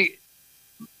just think,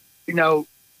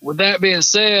 with that being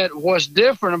said, what's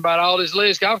different about all these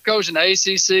leagues, I've coached in the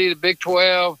ACC, the Big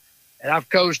 12, and I've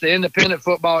coached the independent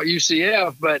football at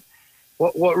UCF. But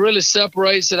what really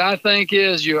separates it, I think,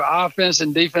 is your offense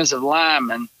and defensive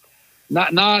linemen.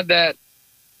 Not that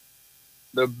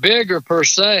they're bigger per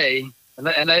se, and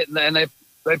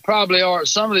they probably are at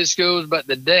some of these schools, but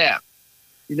the depth.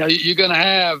 You know, you're going to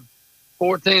have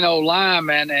 14 old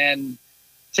linemen, and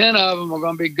 10 of them are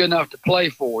going to be good enough to play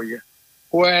for you.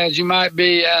 Whereas you might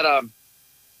be at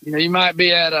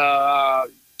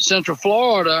Central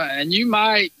Florida, and you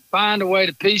might find a way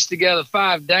to piece together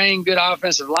 5 dang good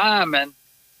offensive linemen.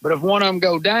 But if one of them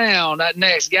go down, that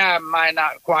next guy might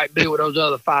not quite be what those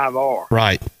other 5 are.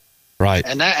 Right.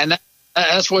 And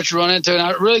that's what you run into. And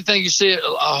I really think you see it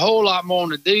a whole lot more on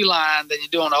the D line than you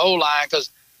do on the O line, because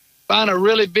find a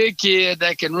really big kid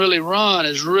that can really run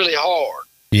is really hard.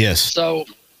 Yes. So,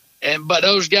 but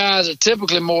those guys are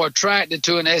typically more attracted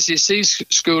to an SEC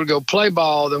school to go play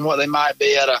ball than what they might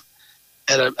be at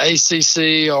an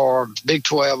ACC or Big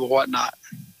 12 or whatnot.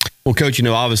 Well, Coach, you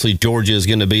know, obviously Georgia is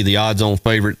going to be the odds-on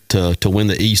favorite to win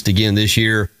the East again this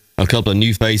year. A couple of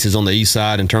new faces on the East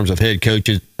side in terms of head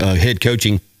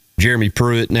coaching. Jeremy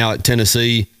Pruitt now at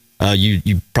Tennessee.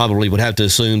 You probably would have to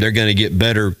assume they're going to get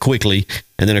better quickly.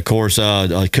 And then, of course,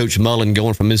 Coach Mullen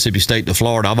going from Mississippi State to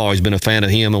Florida. I've always been a fan of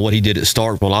him and what he did at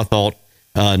Starkville. I thought,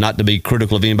 not to be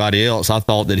critical of anybody else, I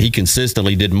thought that he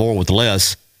consistently did more with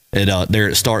less there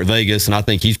at Start Vegas. And I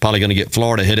think he's probably going to get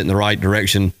Florida headed in the right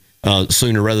direction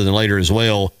sooner rather than later as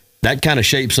well. That kind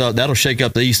of that'll shake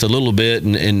up the East a little bit.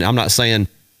 And I'm not saying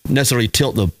necessarily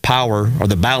tilt the power or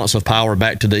the balance of power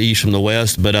back to the East from the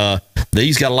West, but the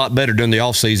East got a lot better during the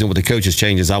offseason with the coaches'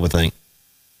 changes, I would think.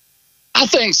 I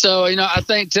think so. You know, I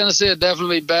think Tennessee will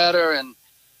definitely be better. And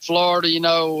Florida, you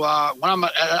know, when I'm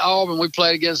at Auburn, we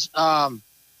played against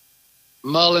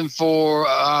Mullen for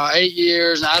 8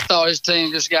 years, and I thought his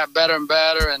team just got better and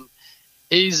better. And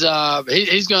he's going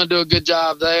to do a good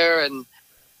job there. And,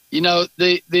 you know,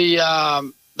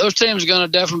 those teams are going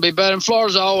to definitely be better. And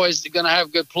Florida's always going to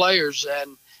have good players.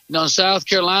 And, you know, South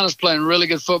Carolina's playing really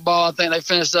good football. I think they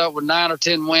finished up with 9 or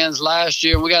 10 wins last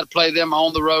year. And we got to play them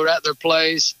on the road at their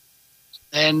place.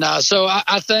 And so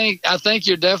I think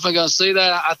you're definitely going to see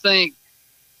that. I think,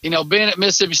 you know, being at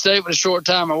Mississippi State with a short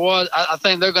time I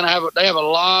think they're going to they have a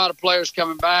lot of players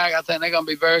coming back. I think they're going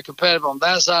to be very competitive on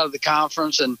that side of the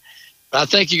conference. And I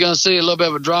think you're going to see a little bit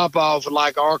of a drop-off with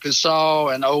like Arkansas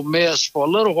and Ole Miss for a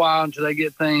little while until they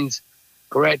get things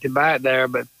corrected back there.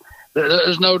 But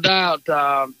there's no doubt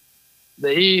the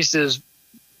East is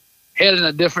headed in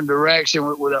a different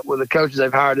direction with the coaches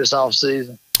they've hired this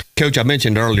offseason. Coach, I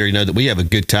mentioned earlier, you know, that we have a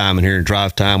good time in here in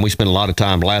Drive Time. We spend a lot of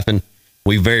time laughing.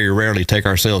 We very rarely take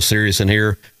ourselves serious in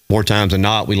here. More times than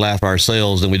not, we laugh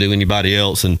ourselves than we do anybody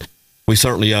else. And we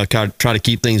certainly try to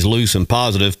keep things loose and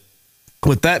positive.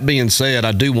 With that being said,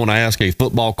 I do want to ask a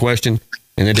football question,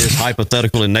 and it is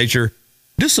hypothetical in nature.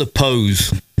 Just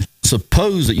suppose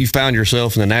that you found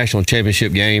yourself in the national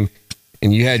championship game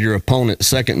and you had your opponent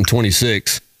 2nd and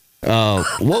 26.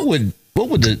 What would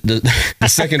the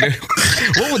secondary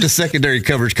what would the secondary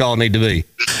coverage call need to be?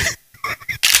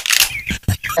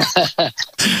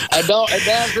 I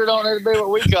damn sure don't need to be what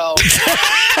we call.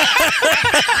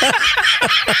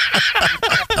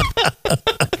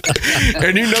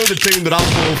 And you know the team that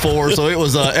I'm pulling for, so it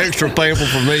was extra painful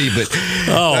for me. But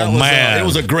it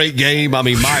was a great game. I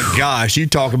mean, my gosh, you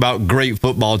talk about great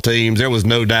football teams. There was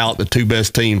no doubt the 2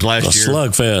 best teams last year.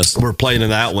 Slugfest. We're playing in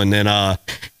that one, and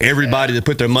everybody that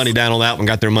put their money down on that one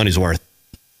got their money's worth.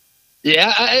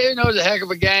 Yeah, it was a heck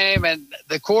of a game, and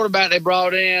the quarterback they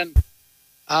brought in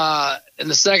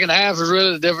the second half was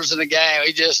really the difference in the game.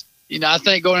 He just, you know, I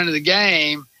think going into the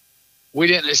game, we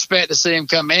didn't expect to see him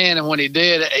come in, and when he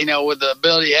did, you know, with the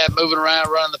ability he had moving around,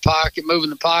 running the pocket, moving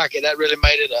the pocket, that really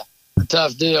made it a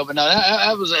tough deal. But no,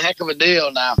 that was a heck of a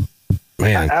deal. Now,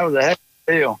 man, that was a heck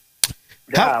of a deal.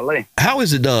 Golly. How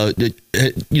is it?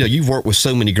 You know, you've worked with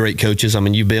so many great coaches. I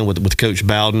mean, you've been with Coach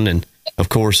Bowden, and of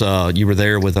course, you were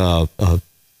there with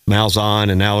Malzahn,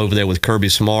 and now over there with Kirby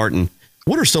Smart. And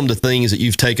what are some of the things that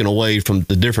you've taken away from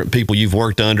the different people you've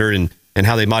worked under, and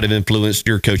how they might have influenced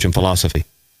your coaching philosophy?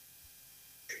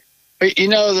 You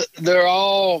know, they're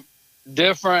all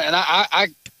different, and I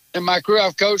in my career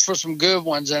I've coached for some good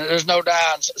ones, and there's no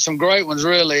doubt some great ones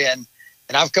really, and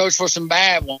I've coached for some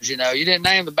bad ones. You know, you didn't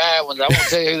name the bad ones. I won't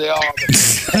tell you who they are.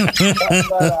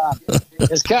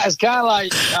 But it's kind of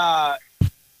like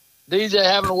DJ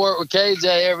having to work with KJ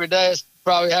every day. It's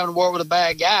probably having to work with a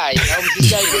bad guy. You know, but you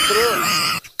got to get through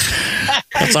it.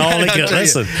 That's all he can.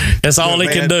 Listen, that's all he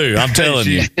can do. I'm telling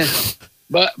you.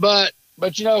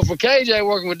 But you know, for KJ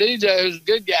working with DJ, who's a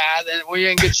good guy, then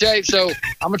we're in good shape. So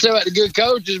I'm gonna tell you about the good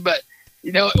coaches. But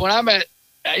you know, when I'm at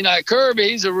Kirby,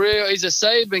 he's a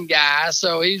Saban guy,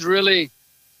 so he's really,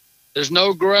 there's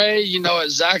no gray. You know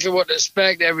exactly what to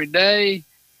expect every day.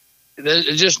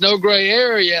 There's just no gray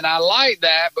area, and I like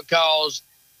that because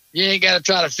you ain't got to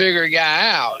try to figure a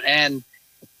guy out. And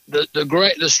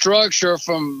the structure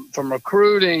from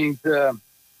recruiting to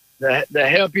the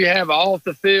help you have off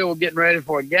the field getting ready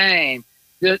for a game,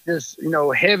 just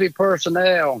heavy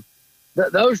personnel,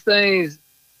 those things.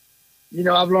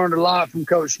 I've learned a lot from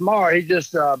Coach Smart. He's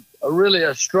just really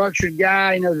a structured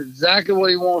guy. He knows exactly what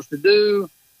he wants to do.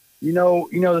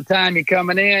 The time you're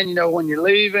coming in, when you're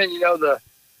leaving,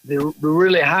 the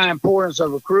really high importance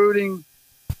of recruiting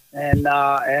and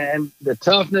the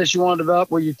toughness you want to develop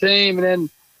with your team. And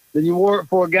then you work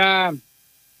for a guy,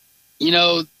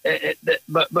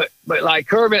 but like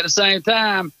Kirby at the same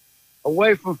time,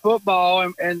 away from football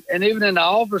and even in the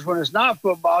office when it's not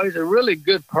football, he's a really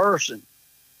good person.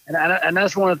 And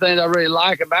that's one of the things I really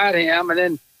like about him. And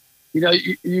then,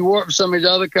 you work with some of these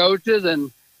other coaches,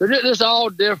 and they're just all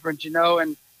different,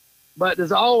 but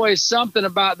there's always something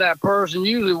about that person,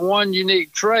 usually one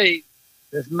unique trait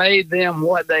that's made them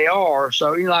what they are.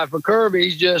 So, like for Kirby,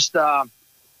 he's just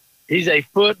he's a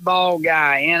football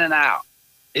guy in and out.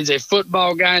 He's a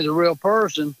football guy. He's a real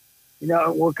person.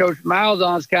 Where Coach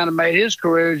Malzahn's kind of made his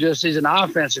career, he's an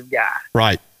offensive guy.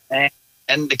 Right.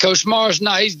 And the Coach Smart's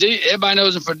not. Everybody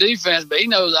knows him for defense, but he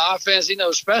knows the offense. He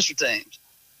knows special teams.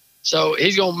 So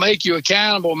he's going to make you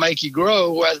accountable, make you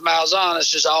grow. Whereas Malzahn, it's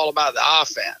just all about the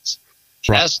offense.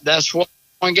 Right. That's what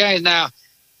one game. Now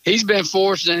he's been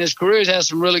fortunate in his career. He's had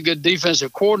some really good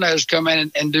defensive coordinators come in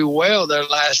and do well their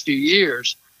last few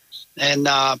years. And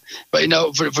but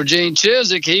for Gene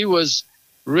Chizik, he was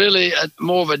really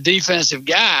more of a defensive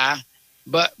guy.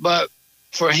 But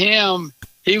for him,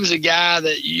 he was a guy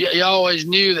that you always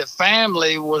knew that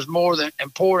family was more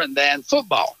important than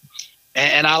football.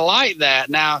 And I like that.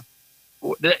 Now,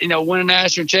 win a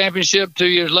national championship 2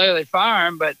 years later, they fire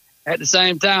him. But at the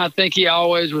same time, I think he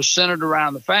always was centered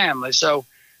around the family. So,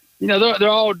 they're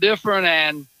all different.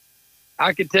 And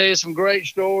I could tell you some great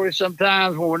stories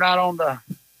sometimes when we're not on the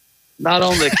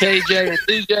KJ and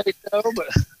DJ show, but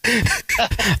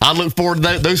I look forward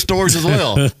to those stories as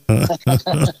well.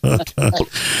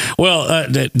 Well,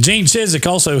 Gene Chizik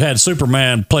also had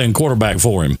Superman playing quarterback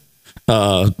for him,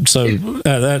 that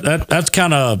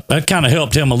kind of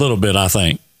helped him a little bit, I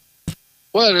think.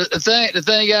 Well, the thing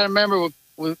you got to remember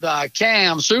with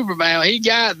Cam Superman, he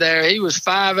got there. He was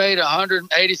 5'8",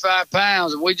 185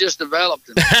 pounds, and we just developed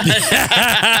him.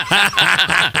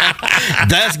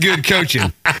 That's good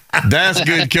coaching. That's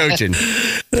good coaching.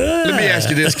 Let me ask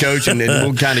you this, Coach, and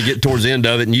we'll kind of get towards the end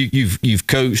of it. And you've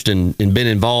coached and been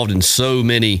involved in so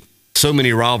many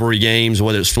rivalry games,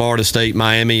 whether it's Florida State,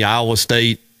 Miami, Iowa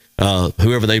State,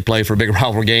 whoever they play for a big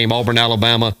rivalry game, Auburn,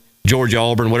 Alabama, Georgia,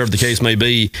 Auburn, whatever the case may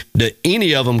be. Do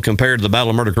any of them compare to the Battle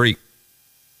of Murder Creek?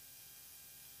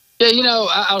 Yeah,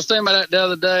 I was thinking about that the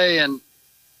other day, and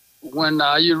when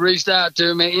you reached out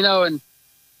to me, and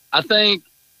I think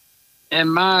in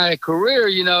my career,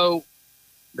 the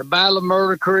Battle of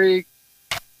Murder Creek,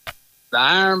 the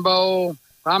Iron Bowl,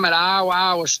 I'm at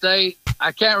Iowa State.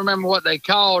 I can't remember what they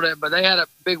called it, but they had a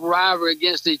big rivalry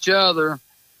against each other.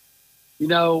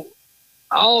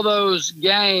 All those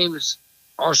games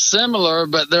are similar,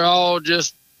 but they're all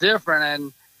just different.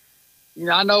 And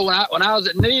I know when I was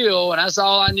at Neal, and that's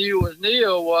all I knew was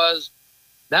Neal,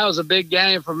 that was a big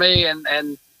game for me.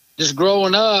 And just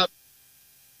growing up,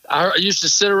 I used to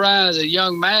sit around as a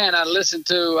young man. I listened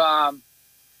to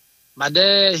my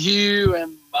dad, Hugh,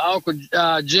 and my Uncle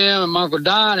Jim and my Uncle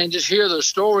Don, and just hear the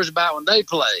stories about when they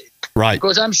played. Right. Of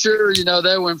course, I'm sure,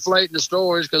 they were inflating the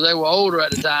stories because they were older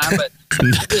at the time, but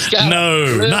just kind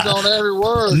of lived on every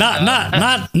word.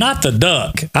 Not the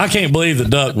Duck. I can't believe the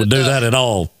Duck would do that at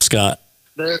all, Scott.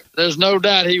 There's no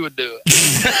doubt he would do it.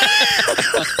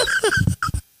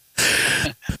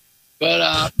 But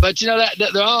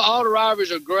that all the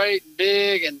rivalries are great and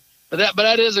big, but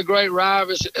that is a great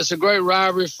rivalry. It's a great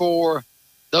rivalry for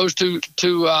those two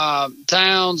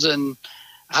towns, and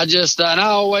I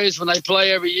always, when they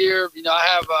play every year,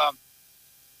 I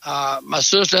have my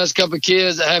sister has a couple of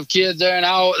kids that have kids there, and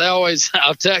I'll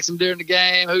text them during the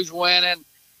game who's winning, and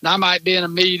I might be in a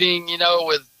meeting,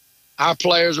 with our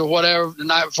players or whatever the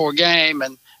night before a game,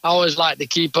 and I always like to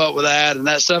keep up with that and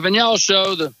that stuff. And y'all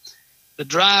show the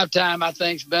drive time, I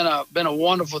think, has been a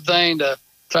wonderful thing to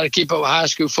try to keep up with high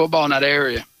school football in that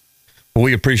area. Well,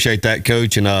 we appreciate that,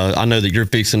 Coach, and I know that you're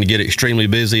fixing to get extremely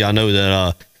busy. I know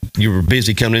that you were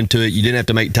busy coming into it. You didn't have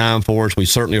to make time for us. We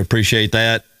certainly appreciate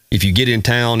that. If you get in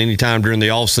town anytime during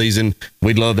the off season,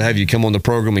 we'd love to have you come on the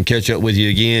program and catch up with you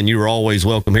again. You are always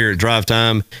welcome here at Drive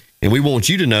Time. And we want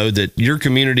you to know that your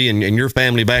community and your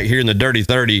family back here in the Dirty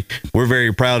 30, we're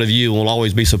very proud of you and will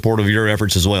always be supportive of your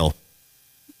efforts as well.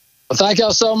 Well, thank y'all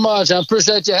so much. I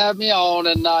appreciate you having me on,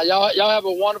 and y'all have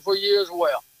a wonderful year as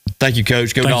well. Thank you,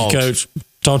 Coach. Go Dogs. Thank you, Coach.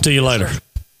 Talk to you later.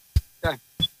 Okay.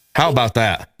 How about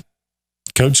that?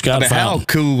 Coach Scott Fountain. How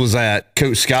cool was that?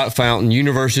 Coach Scott Fountain,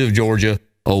 University of Georgia,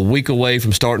 a week away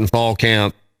from starting fall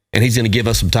camp, and he's going to give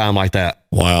us some time like that.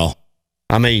 Wow.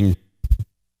 I mean,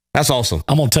 that's awesome.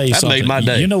 I'm going to tell you something. That made my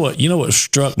day. You know what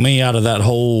struck me out of that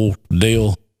whole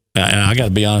deal? And I got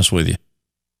to be honest with you.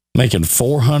 Making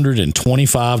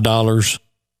 $425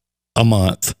 a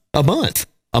month.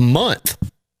 A month.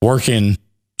 Working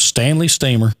Stanley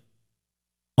Steamer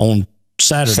on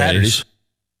Saturdays.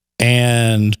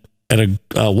 And at a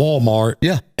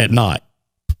Walmart at night.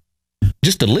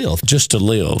 Just to live.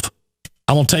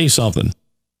 I'm going to tell you something.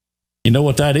 You know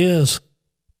what that is?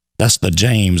 That's the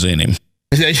James in him.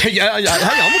 Hey, I'm going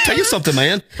to tell you something,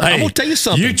 man. I'm going to tell you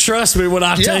something. You trust me when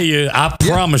I tell you, I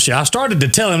promise you. I started to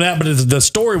tell him that, but the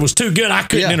story was too good. I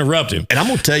couldn't interrupt him. And I'm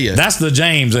going to tell you. That's the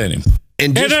James in him.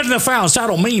 And the Fountains, I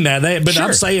don't mean that, but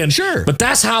I'm saying, but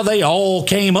that's how they all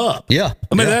came up. Yeah.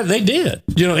 I mean, they did.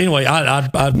 Anyway,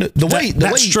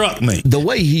 that struck me. The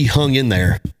way he hung in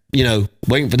there,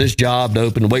 waiting for this job to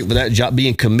open, waiting for that job,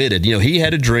 being committed. He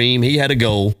had a dream. He had a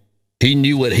goal. He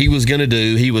knew what he was going to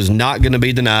do. He was not going to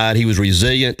be denied. He was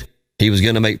resilient. He was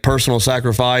going to make personal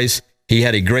sacrifice. He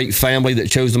had a great family that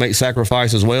chose to make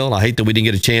sacrifice as well. I hate that we didn't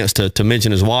get a chance to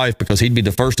mention his wife, because he'd be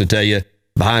the first to tell you,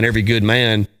 behind every good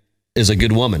man is a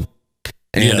good woman.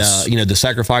 And, the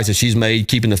sacrifice that she's made,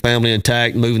 keeping the family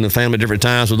intact, moving the family at different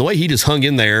times. So the way he just hung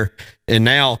in there, and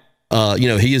now,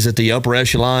 he is at the upper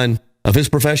echelon of his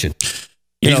profession.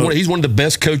 He's one of the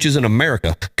best coaches in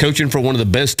America, coaching for one of the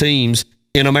best teams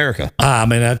in America. I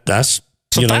mean, that's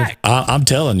a fact. I'm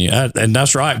telling you, and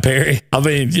that's right, Perry. I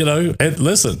mean,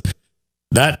 listen,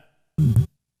 that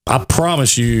I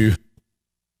promise you,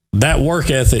 that work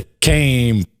ethic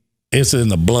it's in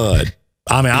the blood.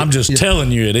 I mean, I'm just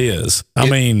telling you, it is.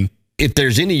 If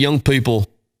there's any young people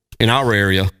in our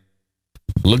area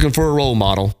looking for a role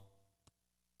model,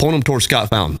 point them towards Scott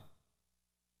Fountain.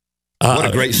 What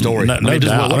a great story. No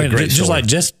doubt. What a great story.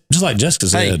 Just like Jessica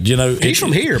said, he's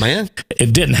from here, man.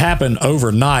 It didn't happen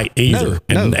overnight either.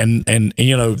 No. And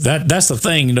that's the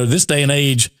thing, this day and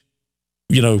age,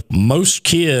 most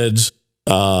kids,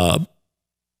 and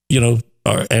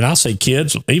I say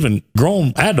kids, even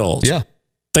grown adults,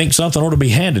 think something ought to be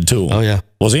handed to them. Oh, yeah.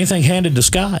 Was anything handed to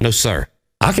Scott? No, sir.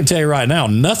 I can tell you right now,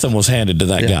 nothing was handed to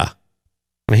that guy.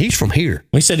 I mean, he's from here.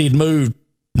 We said he'd moved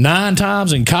 9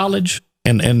 times in college.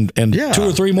 And 2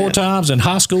 or 3 more times in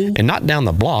high school, and not down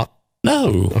the block.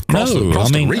 Across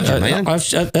the region, man.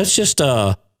 That's just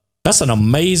that's an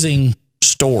amazing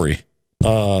story.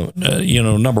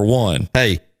 Number one.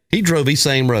 Hey, he drove these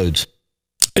same roads.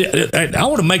 I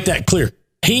want to make that clear.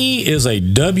 He is a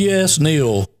W.S.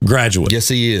 Neal graduate. Yes,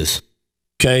 he is.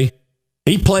 Okay,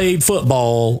 he played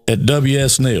football at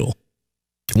W.S. Neal.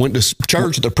 Went to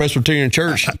church at the Presbyterian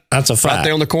Church. That's a fact. Right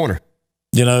there on the corner.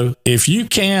 If you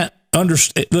can't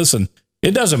understand, listen,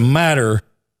 it doesn't matter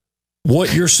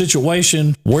what your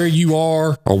situation, where you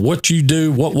are, or what you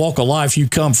do, what walk of life you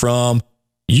come from,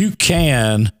 you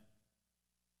can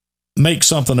make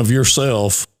something of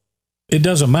yourself. It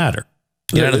doesn't matter.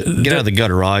 Get out of the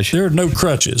gutter, Raj. There are no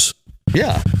crutches.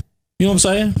 Yeah. You know what I'm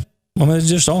saying? I mean, they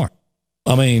just aren't.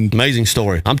 I mean, amazing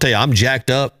story. I'm telling you, I'm jacked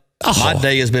up. My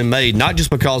day has been made, not just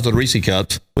because of the Reese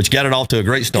Cups, which got it off to a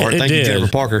great start. Thank you,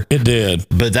 Jennifer Parker. It did.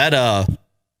 But that,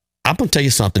 I'm going to tell you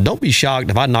something. Don't be shocked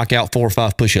if I knock out 4 or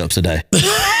 5 push-ups a day.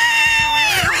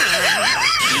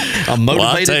 I'm motivated. Well,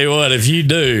 I'll tell you what, if you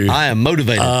do. I am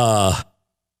motivated.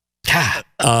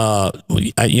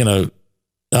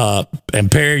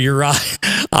 And Perry, you're right.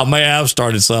 I may have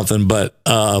started something, but,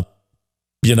 they're,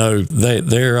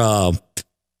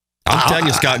 I'm telling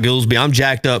you, Scott Goolsby, I'm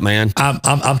jacked up, man.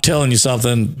 I'm telling you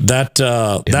something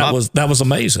that was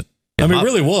amazing. I mean, it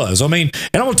really was. I mean,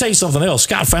 and I'm going to tell you something else.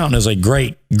 Scott Fountain is a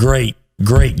great, great,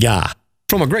 great guy.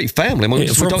 From a great family. I mean,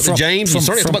 if we talk to James, you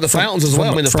certainly talk about the Fountains as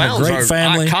well. I mean, the Fountains are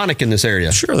iconic in this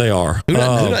area. Sure they are. Who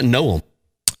doesn't know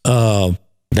them?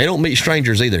 They don't meet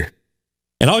strangers either.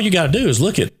 And all you got to do is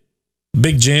look at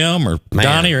Big Jim or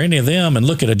Donnie or any of them and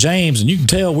look at a James, and you can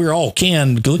tell we're all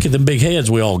kin. Look at the big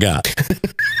heads we all got.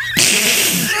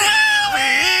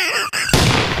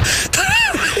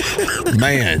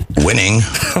 Man, winning.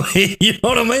 You know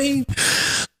what I mean?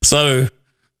 So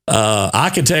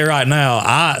I can tell you right now,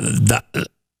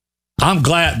 I'm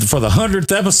glad for the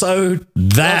 100th episode.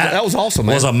 That was awesome,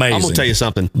 man. Was amazing. I'm gonna tell you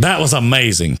something. That was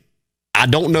amazing. I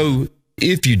don't know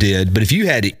if you did, but if you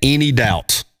had any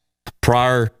doubts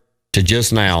prior to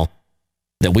just now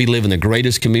that we live in the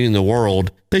greatest community in the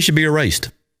world, they should be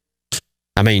erased.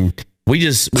 I mean, we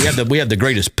have the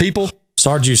greatest people.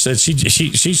 Sarju said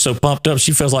she's so pumped up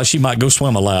she feels like she might go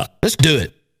swim a lap. Let's do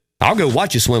it. I'll go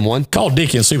watch you swim one. Call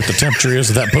Dickie and see what the temperature is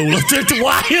of that pool up there at the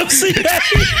YMCA.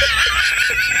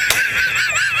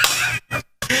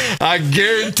 I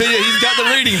guarantee you he's got the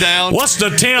reading down. What's the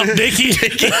temp, Dickie?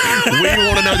 We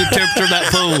want to know the temperature of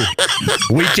that pool.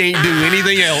 We can't do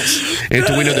anything else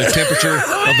until we know the temperature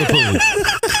of the pool.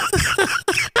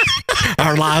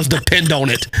 Our lives depend on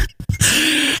it.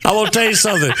 I will tell you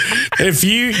something. If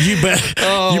you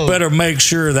better make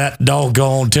sure that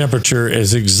doggone temperature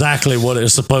is exactly what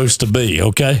it's supposed to be.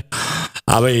 Okay,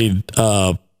 I mean,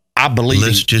 I believe.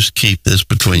 Let's just keep this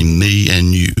between me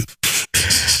and you.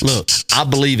 Look, I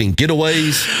believe in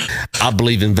getaways. I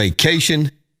believe in vacation.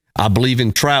 I believe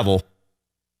in travel.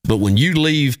 But when you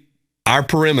leave our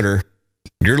perimeter,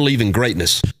 you're leaving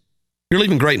greatness. You're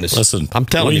leaving greatness. Listen, I'm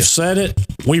telling you. We've said it.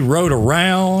 We rode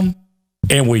around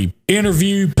and we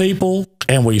interviewed people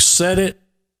and we said it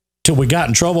till we got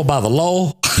in trouble by the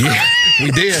law. Yeah,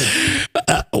 we did.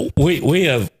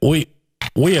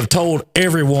 We have told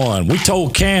everyone. We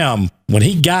told Cam when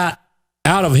he got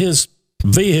out of his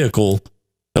vehicle,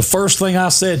 the first thing I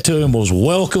said to him was,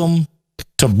 welcome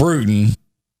to Bruton.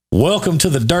 Welcome to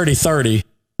the Dirty 30,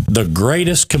 the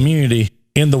greatest community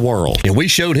in the world. And we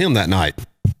showed him that night.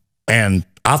 And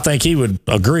I think he would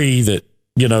agree that,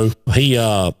 you know, he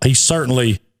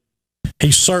certainly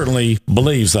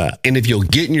believes that. And if you'll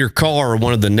get in your car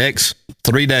one of the next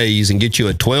 3 days and get you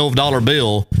a $12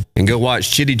 bill and go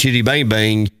watch Chitty Chitty Bang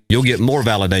Bang, you'll get more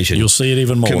validation. You'll see it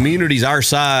even more. Communities our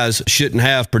size shouldn't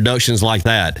have productions like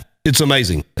that. It's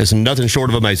amazing. It's nothing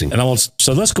short of amazing. And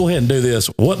so let's go ahead and do this.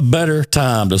 What better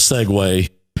time to segue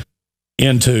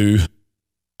into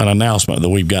an announcement that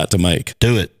we've got to make?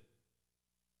 Do it.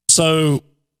 So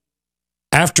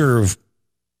after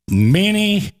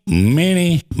many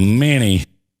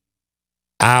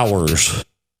hours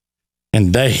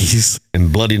and days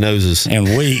and bloody noses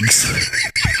and weeks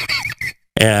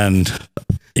and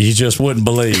you just wouldn't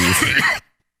believe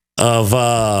of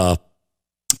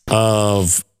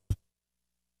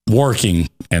working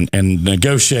and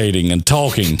negotiating and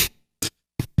talking,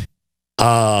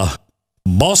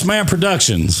 Boss Man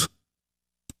Productions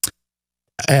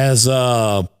has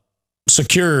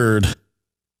secured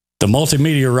the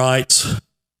multimedia rights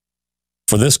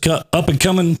for this up and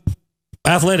coming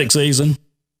athletic season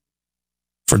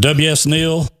for W.S.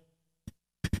 Neal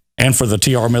and for the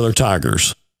T.R. Miller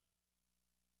Tigers.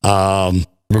 We're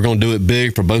going to do it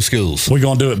big for both schools. We're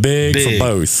going to do it big for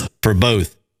both. For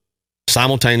both.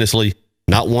 Simultaneously,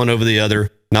 not one over the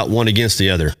other, not one against the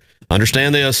other.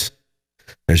 Understand this.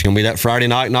 There's going to be that Friday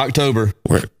night in October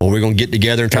where we're going to get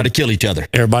together and try to kill each other.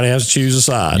 Everybody has to choose a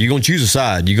side. You're going to choose a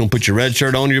side. You're going to put your red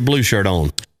shirt on or your blue shirt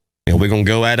on. And we're going to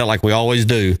go at it like we always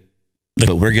do.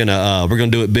 But we're going to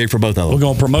do it big for both of them. We're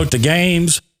going to promote the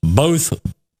games, both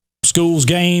schools'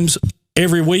 games,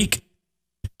 every week.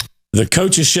 The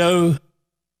Coaches Show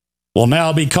will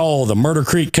now be called the Murder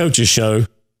Creek Coaches Show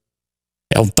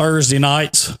on Thursday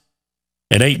nights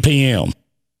at 8 p.m.,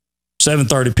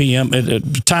 7:30 p.m.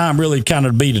 Time really kind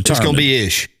of be determined. It's going to be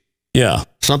ish. Yeah.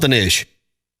 Something ish.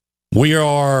 We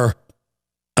are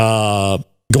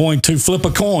going to flip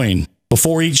a coin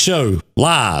before each show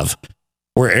live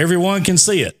where everyone can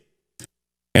see it.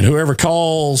 And whoever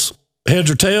calls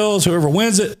heads or tails, whoever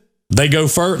wins it, they go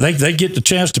first. They get the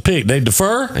chance to pick. They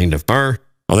defer. They can defer.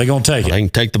 Or they going to take it. They can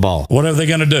take the ball. Whatever they're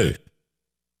going to do.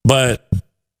 But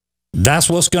that's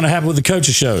what's going to happen with the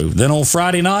Coaches Show. Then on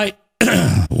Friday night,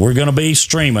 we're going to be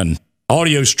streaming,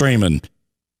 audio streaming,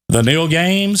 the Neal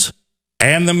games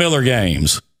and the Miller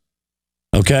games.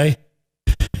 Okay?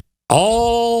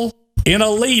 All in a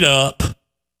lead up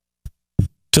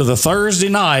to the Thursday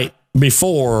night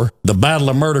before the Battle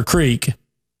of Murder Creek,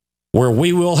 where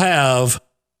we will have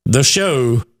the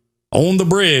show on the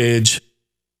bridge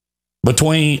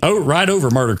between, right over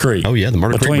Murder Creek. Oh, yeah, the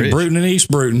Murder Creek Bridge. Between Bruton and East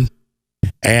Bruton.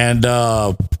 And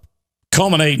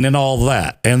culminating in all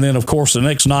that. And then, of course, the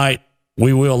next night,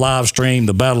 we will live stream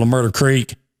the Battle of Murder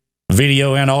Creek,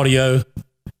 video and audio.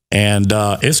 And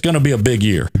it's going to be a big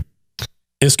year.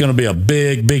 It's going to be a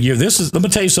big year. Let me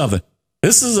tell you something.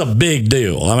 This is a big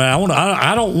deal. I mean,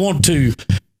 I don't want to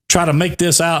try to make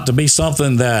this out to be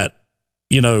something that,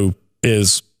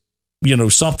 is,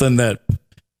 something that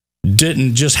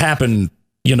didn't just happen,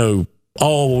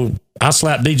 I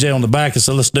slapped DJ on the back and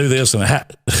said, let's do this. And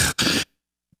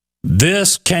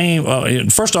this came.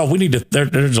 First off, we need to.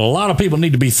 There's a lot of people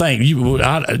need to be thanked.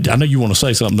 I know you want to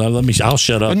say something. I'll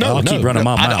shut up. I'll keep running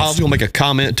my mouth. I was going to make a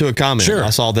comment to a comment. Sure.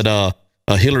 I saw that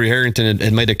Hillary Harrington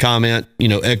had made a comment,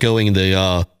 echoing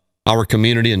the our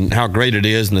community and how great it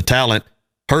is and the talent.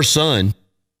 Her son,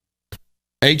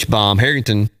 H-Bomb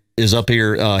Harrington, is up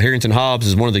here. Harrington Hobbs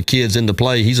is one of the kids in the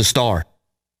play. He's a star.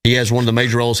 He has one of the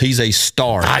major roles. He's a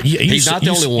star. He's not the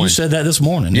only one. You said that this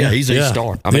morning. Yeah, he's a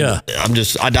star. I mean, I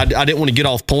didn't want to get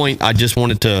off point. I just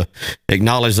wanted to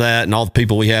acknowledge that and all the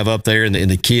people we have up there and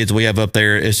the kids we have up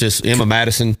there. It's just Emma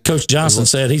Madison. Coach Johnson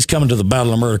said he's coming to the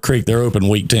Battle of Murder Creek. They're open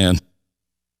week 10.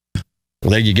 Well,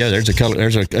 there you go.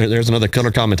 There's another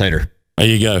color commentator. There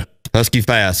you go. Husky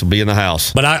Fast will be in the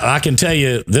house. But I can tell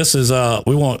you, this is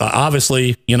we want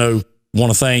obviously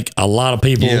want to thank a lot of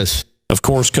people. Yes. Of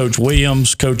course, Coach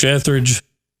Williams, Coach Etheridge,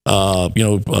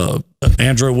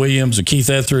 Andrew Williams and Keith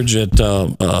Etheridge at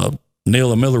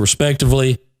Neal and Miller,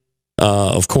 respectively.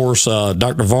 Of course,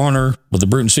 Dr. Varner with the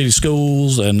Bruton City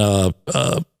Schools and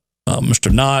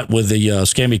Mr. Knott with the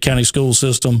Escambia County School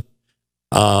System.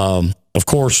 Of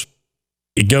course,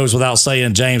 it goes without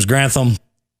saying, James Grantham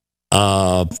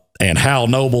and Hal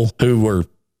Noble, who were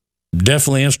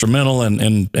definitely instrumental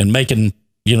in making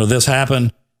this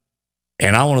happen.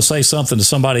 And I want to say something to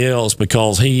somebody else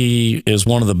because he is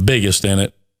one of the biggest in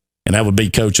it, and that would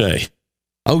be Coach A.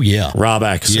 Oh, yeah. Rob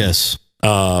Atkinson. Yes.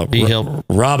 He helped.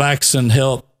 Rob Atkinson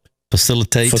helped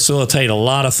facilitate a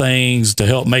lot of things to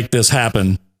help make this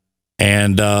happen.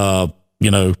 And, Rob,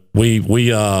 we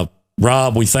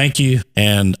thank you,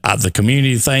 and the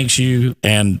community thanks you.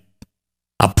 And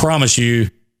I promise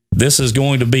you, this is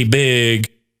going to be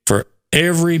big for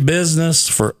every business,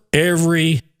 for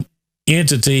every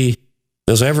entity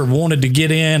that's ever wanted to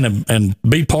get in and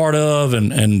be part of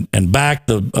and back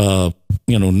the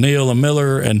Neal and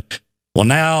Miller. And well,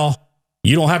 now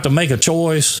you don't have to make a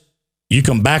choice. You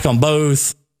can back them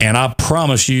both. And I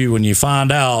promise you, when you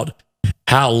find out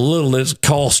how little it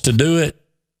costs to do it,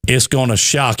 it's going to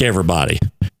shock everybody.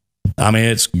 I mean,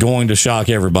 it's going to shock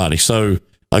everybody. So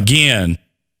again,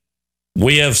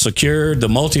 we have secured the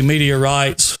multimedia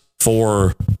rights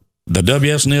for the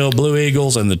W.S. Neal Blue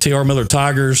Eagles and the T.R. Miller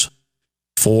Tigers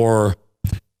for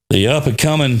the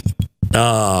up-and-coming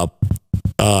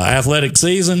athletic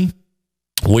season.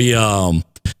 We are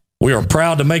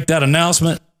proud to make that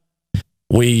announcement.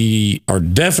 We are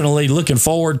definitely looking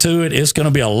forward to it. It's going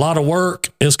to be a lot of work.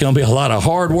 It's going to be a lot of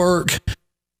hard work.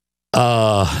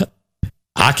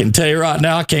 I can tell you right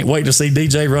now, I can't wait to see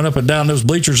DJ run up and down those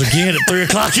bleachers again at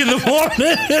 3:00 in the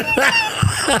morning.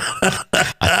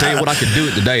 I tell you what, I could do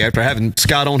it today after having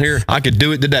Scott on here. I could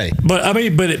do it today. But I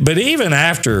mean, but even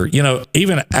after,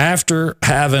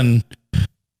 having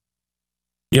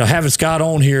Scott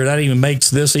on here, that even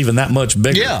makes this even that much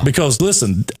bigger. Yeah. Because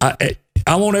listen, I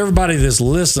want everybody that's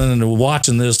listening and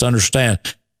watching this to understand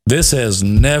this has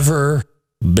never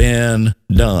been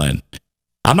done.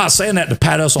 I'm not saying that to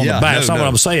pat us on the back. That's not what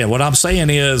I'm saying. What I'm saying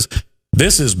is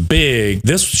this is big.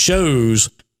 This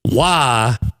shows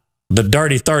why the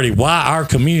Dirty 30, why our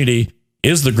community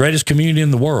is the greatest community in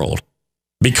the world,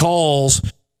 because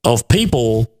of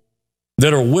people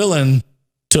that are willing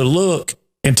to look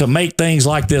and to make things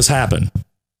like this happen.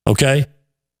 Okay?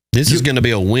 This is going to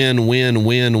be a win, win,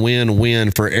 win, win, win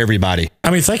for everybody.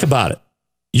 I mean, think about it.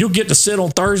 You'll get to sit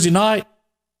on Thursday night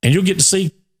and you'll get to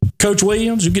see Coach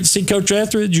Williams, you get to see Coach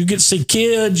Etheridge, you get to see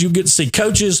kids, you get to see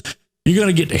coaches. You're going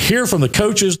to get to hear from the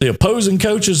coaches, the opposing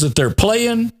coaches that they're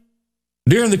playing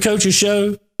during the coaches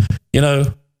show,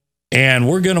 and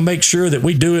we're going to make sure that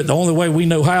we do it the only way we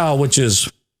know how, which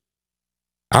is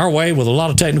our way with a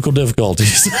lot of technical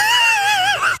difficulties.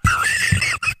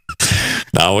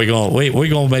 No, we're going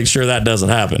to make sure that doesn't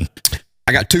happen.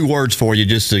 I got 2 words for you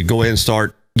just to go ahead and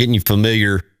start getting you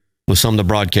familiar with some of the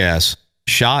broadcasts.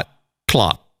 Shot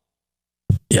clock.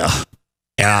 Yeah.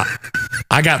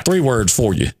 I got 3 words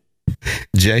for you.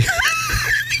 Jay.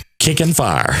 Kick and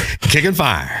fire. Kick and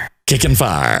fire. Kick and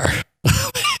fire.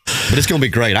 But it's going to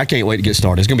be great. I can't wait to get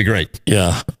started. It's going to be great.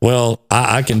 Yeah. Well,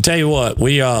 I can tell you what,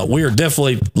 we are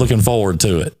definitely looking forward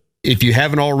to it. If you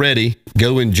haven't already,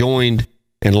 go and join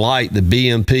and like the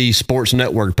BMP Sports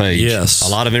Network page. Yes.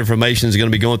 A lot of information is going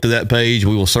to be going through that page.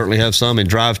 We will certainly have some in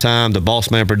Drive Time, the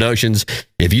Boss Man Productions.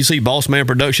 If you see Boss Man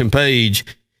Production page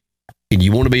and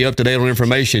you want to be up to date on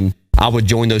information, I would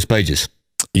join those pages.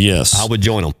 Yes. I would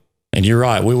join them. And you're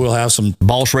right. We will have some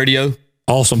Boss Radio.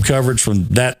 Awesome coverage from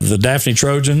the Daphne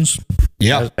Trojans.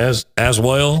 Yeah. As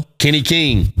well. Kenny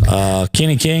King.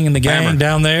 Kenny King and the gang Hammer.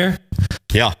 down there.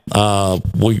 Yeah.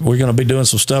 We're going to be doing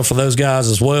some stuff for those guys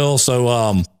as well.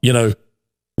 So,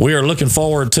 we are looking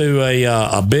forward to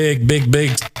a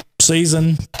big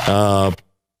season.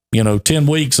 10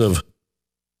 weeks of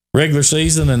regular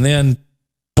season and then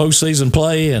postseason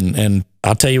play. And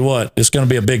I'll tell you what, it's going to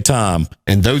be a big time.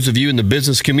 And those of you in the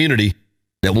business community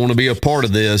that want to be a part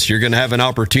of this, you're going to have an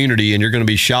opportunity and you're going to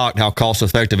be shocked how cost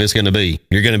effective it's going to be.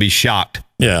 You're going to be shocked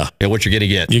at what you're going to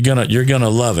get. You're going to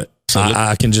love it. So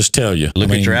I can just tell you.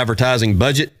 Look at your advertising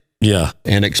budget. Yeah.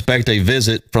 And expect a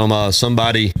visit from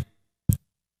somebody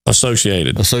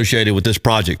associated with this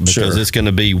project, because it's going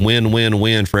to be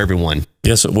win for everyone.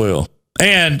 Yes, it will.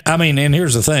 And and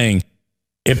here's the thing.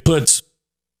 It puts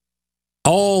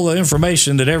all the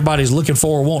information that everybody's looking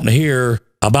for, wanting to hear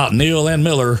about Neal and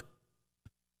Miller,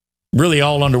 really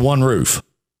all under one roof.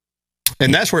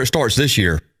 And that's where it starts this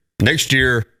year. Next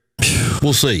year,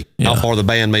 we'll see how far the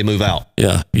band may move out.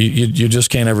 Yeah, you just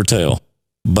can't ever tell.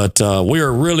 But we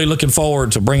are really looking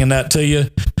forward to bringing that to you.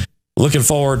 Looking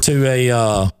forward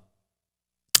to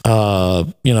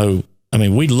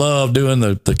we love doing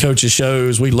the coaches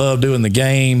shows. We love doing the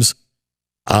games.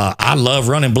 I love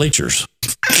running bleachers.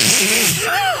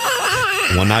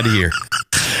 One night a year.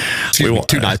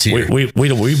 Two nights a year. We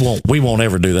won't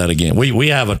ever do that again. We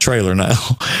have a trailer now.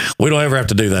 We don't ever have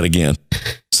to do that again.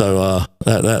 So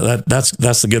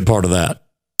that's the good part of that.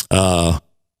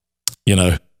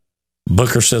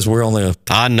 Booker says we're only a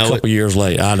couple years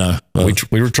late. I know.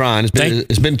 We were trying.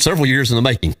 It's been several years in the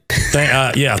making.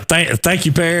 Thank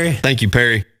you, Perry. Thank you,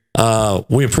 Perry.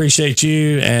 We appreciate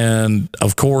you, and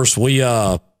of course we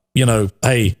hey,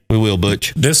 we will,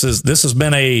 Butch. This has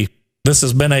been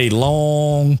a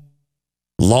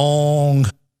long,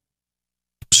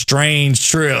 strange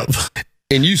trip.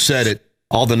 And you said it.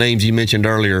 All the names you mentioned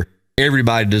earlier.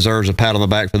 Everybody deserves a pat on the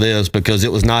back for this, because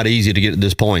it was not easy to get to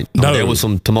this point. No. There was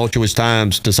some tumultuous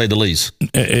times, to say the least.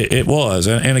 It was.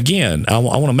 And again, I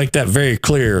want to make that very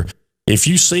clear. If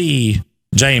you see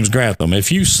James Grantham,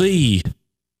 if you see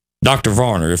Dr.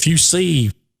 Varner, if you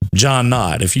see John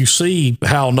Knott, if you see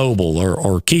Hal Noble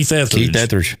or Keith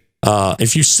Etheridge,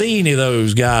 if you see any of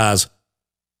those guys,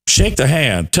 shake their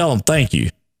hand, tell them thank you.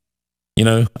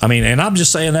 And I'm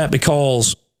just saying that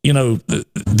because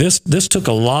this took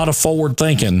a lot of forward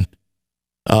thinking,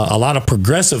 a lot of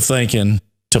progressive thinking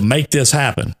to make this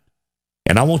happen.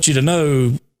 And I want you to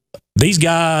know these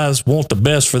guys want the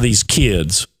best for these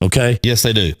kids. Okay. Yes,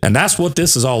 they do. And that's what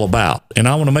this is all about. And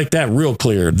I want to make that real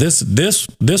clear.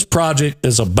 This project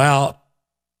is about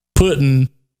putting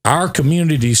our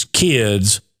community's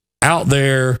kids out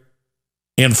there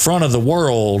in front of the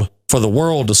world for the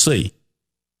world to see.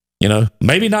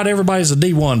 Maybe not everybody's a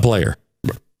D1 player,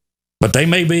 but they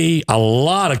may be a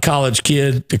lot of college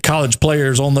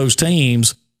players on those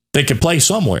teams that could play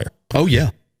somewhere. Oh,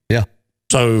 yeah. Yeah.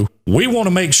 So we want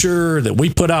to make sure that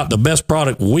we put out the best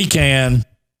product we can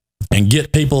and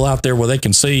get people out there where they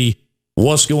can see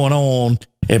what's going on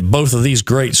at both of these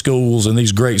great schools and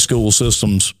these great school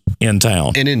systems in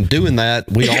town. And in doing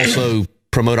that, we also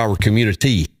promote our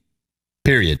community,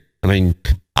 period.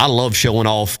 I love showing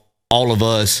off all of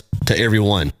us to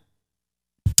everyone.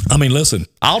 Listen,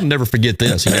 I'll never forget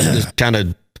this. Just kind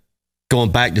of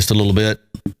going back just a little bit.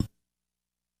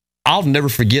 I'll never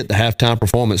forget the halftime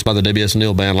performance by the WS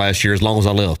Neal Band last year as long as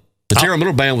I live. The Terra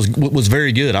Miller Band was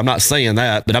very good. I'm not saying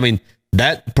that, but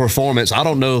that performance, I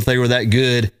don't know if they were that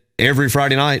good every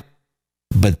Friday night,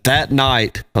 but that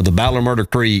night of the Battle of Murder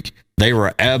Creek, they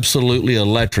were absolutely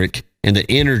electric, and the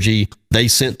energy they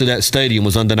sent through that stadium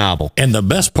was undeniable. And the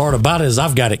best part about it is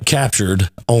I've got it captured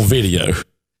on video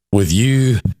with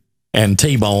you and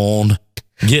T-Bone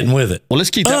getting with it. Well, let's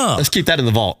keep that in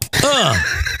the vault.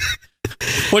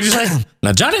 What'd you say?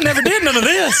 Now, Johnny never did none of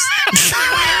this.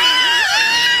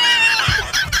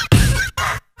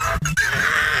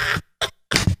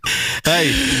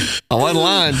 Hey, I wasn't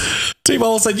lying.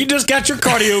 T-Bone said, you just got your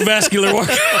cardiovascular work.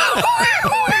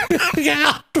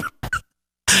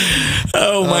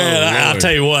 Oh, man. I'll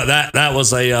tell you what, that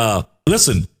was a,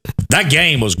 listen, that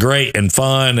game was great and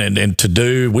fun and to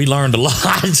do. We learned a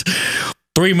lot.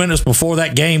 3 minutes before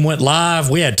that game went live,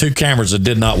 we had 2 cameras that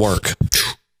did not work.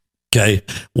 Okay.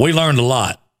 We learned a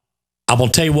lot. I'm going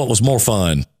to tell you what was more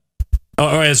fun,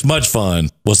 or as much fun,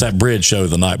 was that bridge show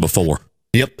the night before.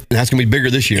 Yep. That's going to be bigger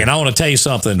this year. And I want to tell you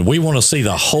something. We want to see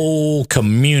the whole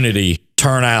community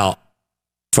turn out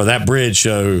for that bridge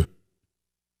show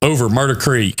over Murder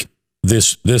Creek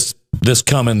this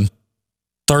coming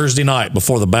Thursday night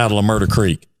before the Battle of Murder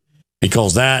Creek,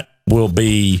 because that will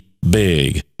be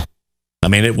big.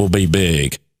 It will be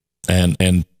big. And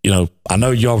I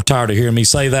know y'all are tired of hearing me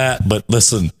say that, but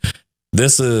listen,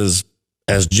 this is,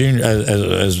 as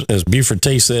Buford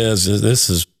T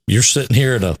says, you're sitting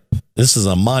here at This is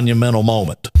a monumental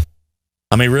moment.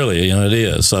 I mean, really, it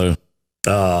is. So,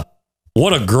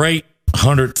 what a great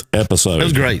 100th episode. It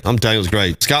was great. I'm telling you, it was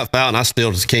great. Scott Fountain, I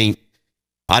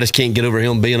just can't get over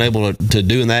him being able to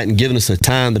doing that and giving us the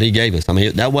time that he gave us. I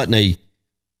mean, that wasn't he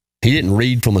didn't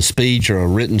read from a speech or a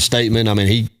written statement. I mean,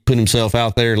 he put himself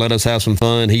out there, let us have some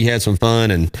fun. He had some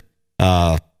fun. And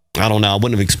I don't know, I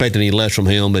wouldn't have expected any less from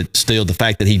him, but still the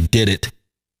fact that he did it,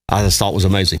 I just thought was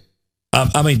amazing.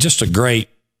 I mean, he's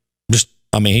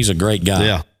a great guy.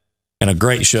 Yeah. And a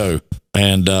great show.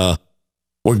 And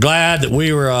we're glad that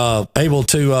we were able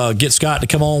to get Scott to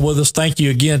come on with us. Thank you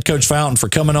again, Coach Fountain, for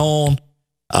coming on.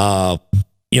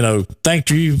 Thank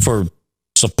you for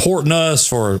supporting us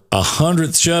for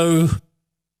 100th show.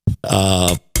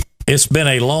 It's been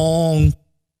a long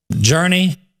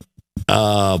journey,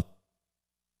 and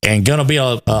gonna be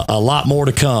a lot more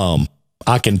to come.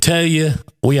 I can tell you,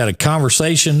 we had a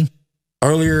conversation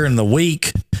earlier in the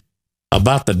week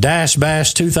about the Dash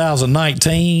Bash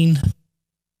 2019,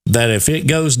 that if it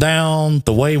goes down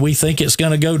the way we think it's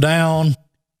going to go down,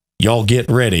 y'all get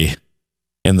ready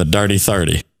in the Dirty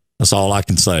 30. That's all I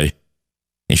can say.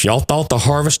 If y'all thought the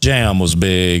Harvest Jam was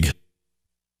big,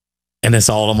 and that's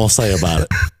all I'm going to say about it.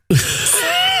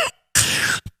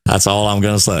 That's all I'm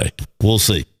going to say. We'll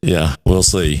see. Yeah, we'll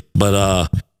see. But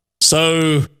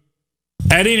so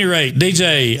at any rate,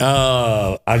 DJ,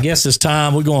 I guess it's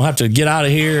time we're going to have to get out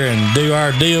of here and do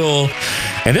our deal.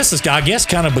 And this is, I guess,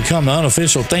 kind of become the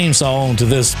unofficial theme song to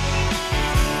this.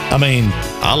 I mean,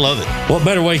 I love it. What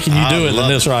better way can you do it than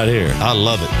this right here? I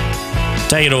love it.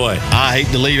 Take it away. I hate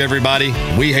to leave everybody.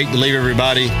 We hate to leave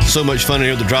everybody. So much fun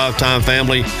here with the Drive Time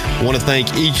family. I want to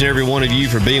thank each and every one of you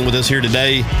for being with us here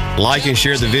today. Like and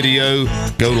share the video.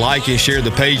 Go like and share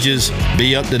the pages.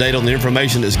 Be up to date on the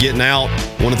information that's getting out.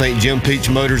 I want to thank Jim Peach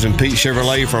Motors and Pete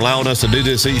Chevrolet for allowing us to do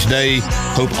this each day.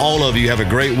 Hope all of you have a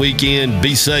great weekend.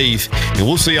 Be safe. And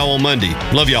we'll see y'all on Monday.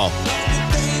 Love y'all.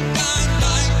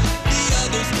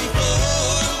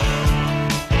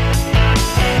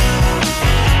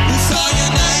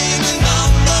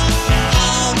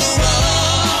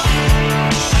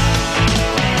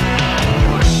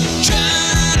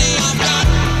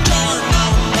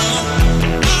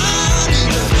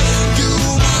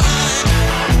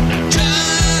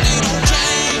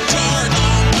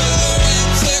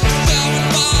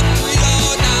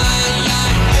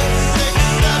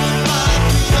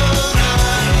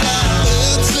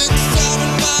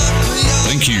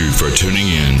 Tuning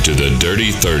in to the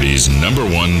Dirty 30's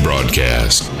 #1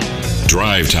 broadcast,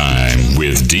 Drive Time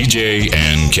with DJ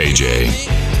and KJ.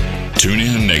 Tune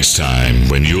in next time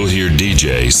when you'll hear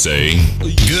DJ say,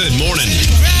 "Good morning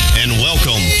and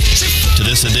welcome to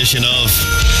this edition of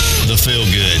The Feel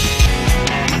Good."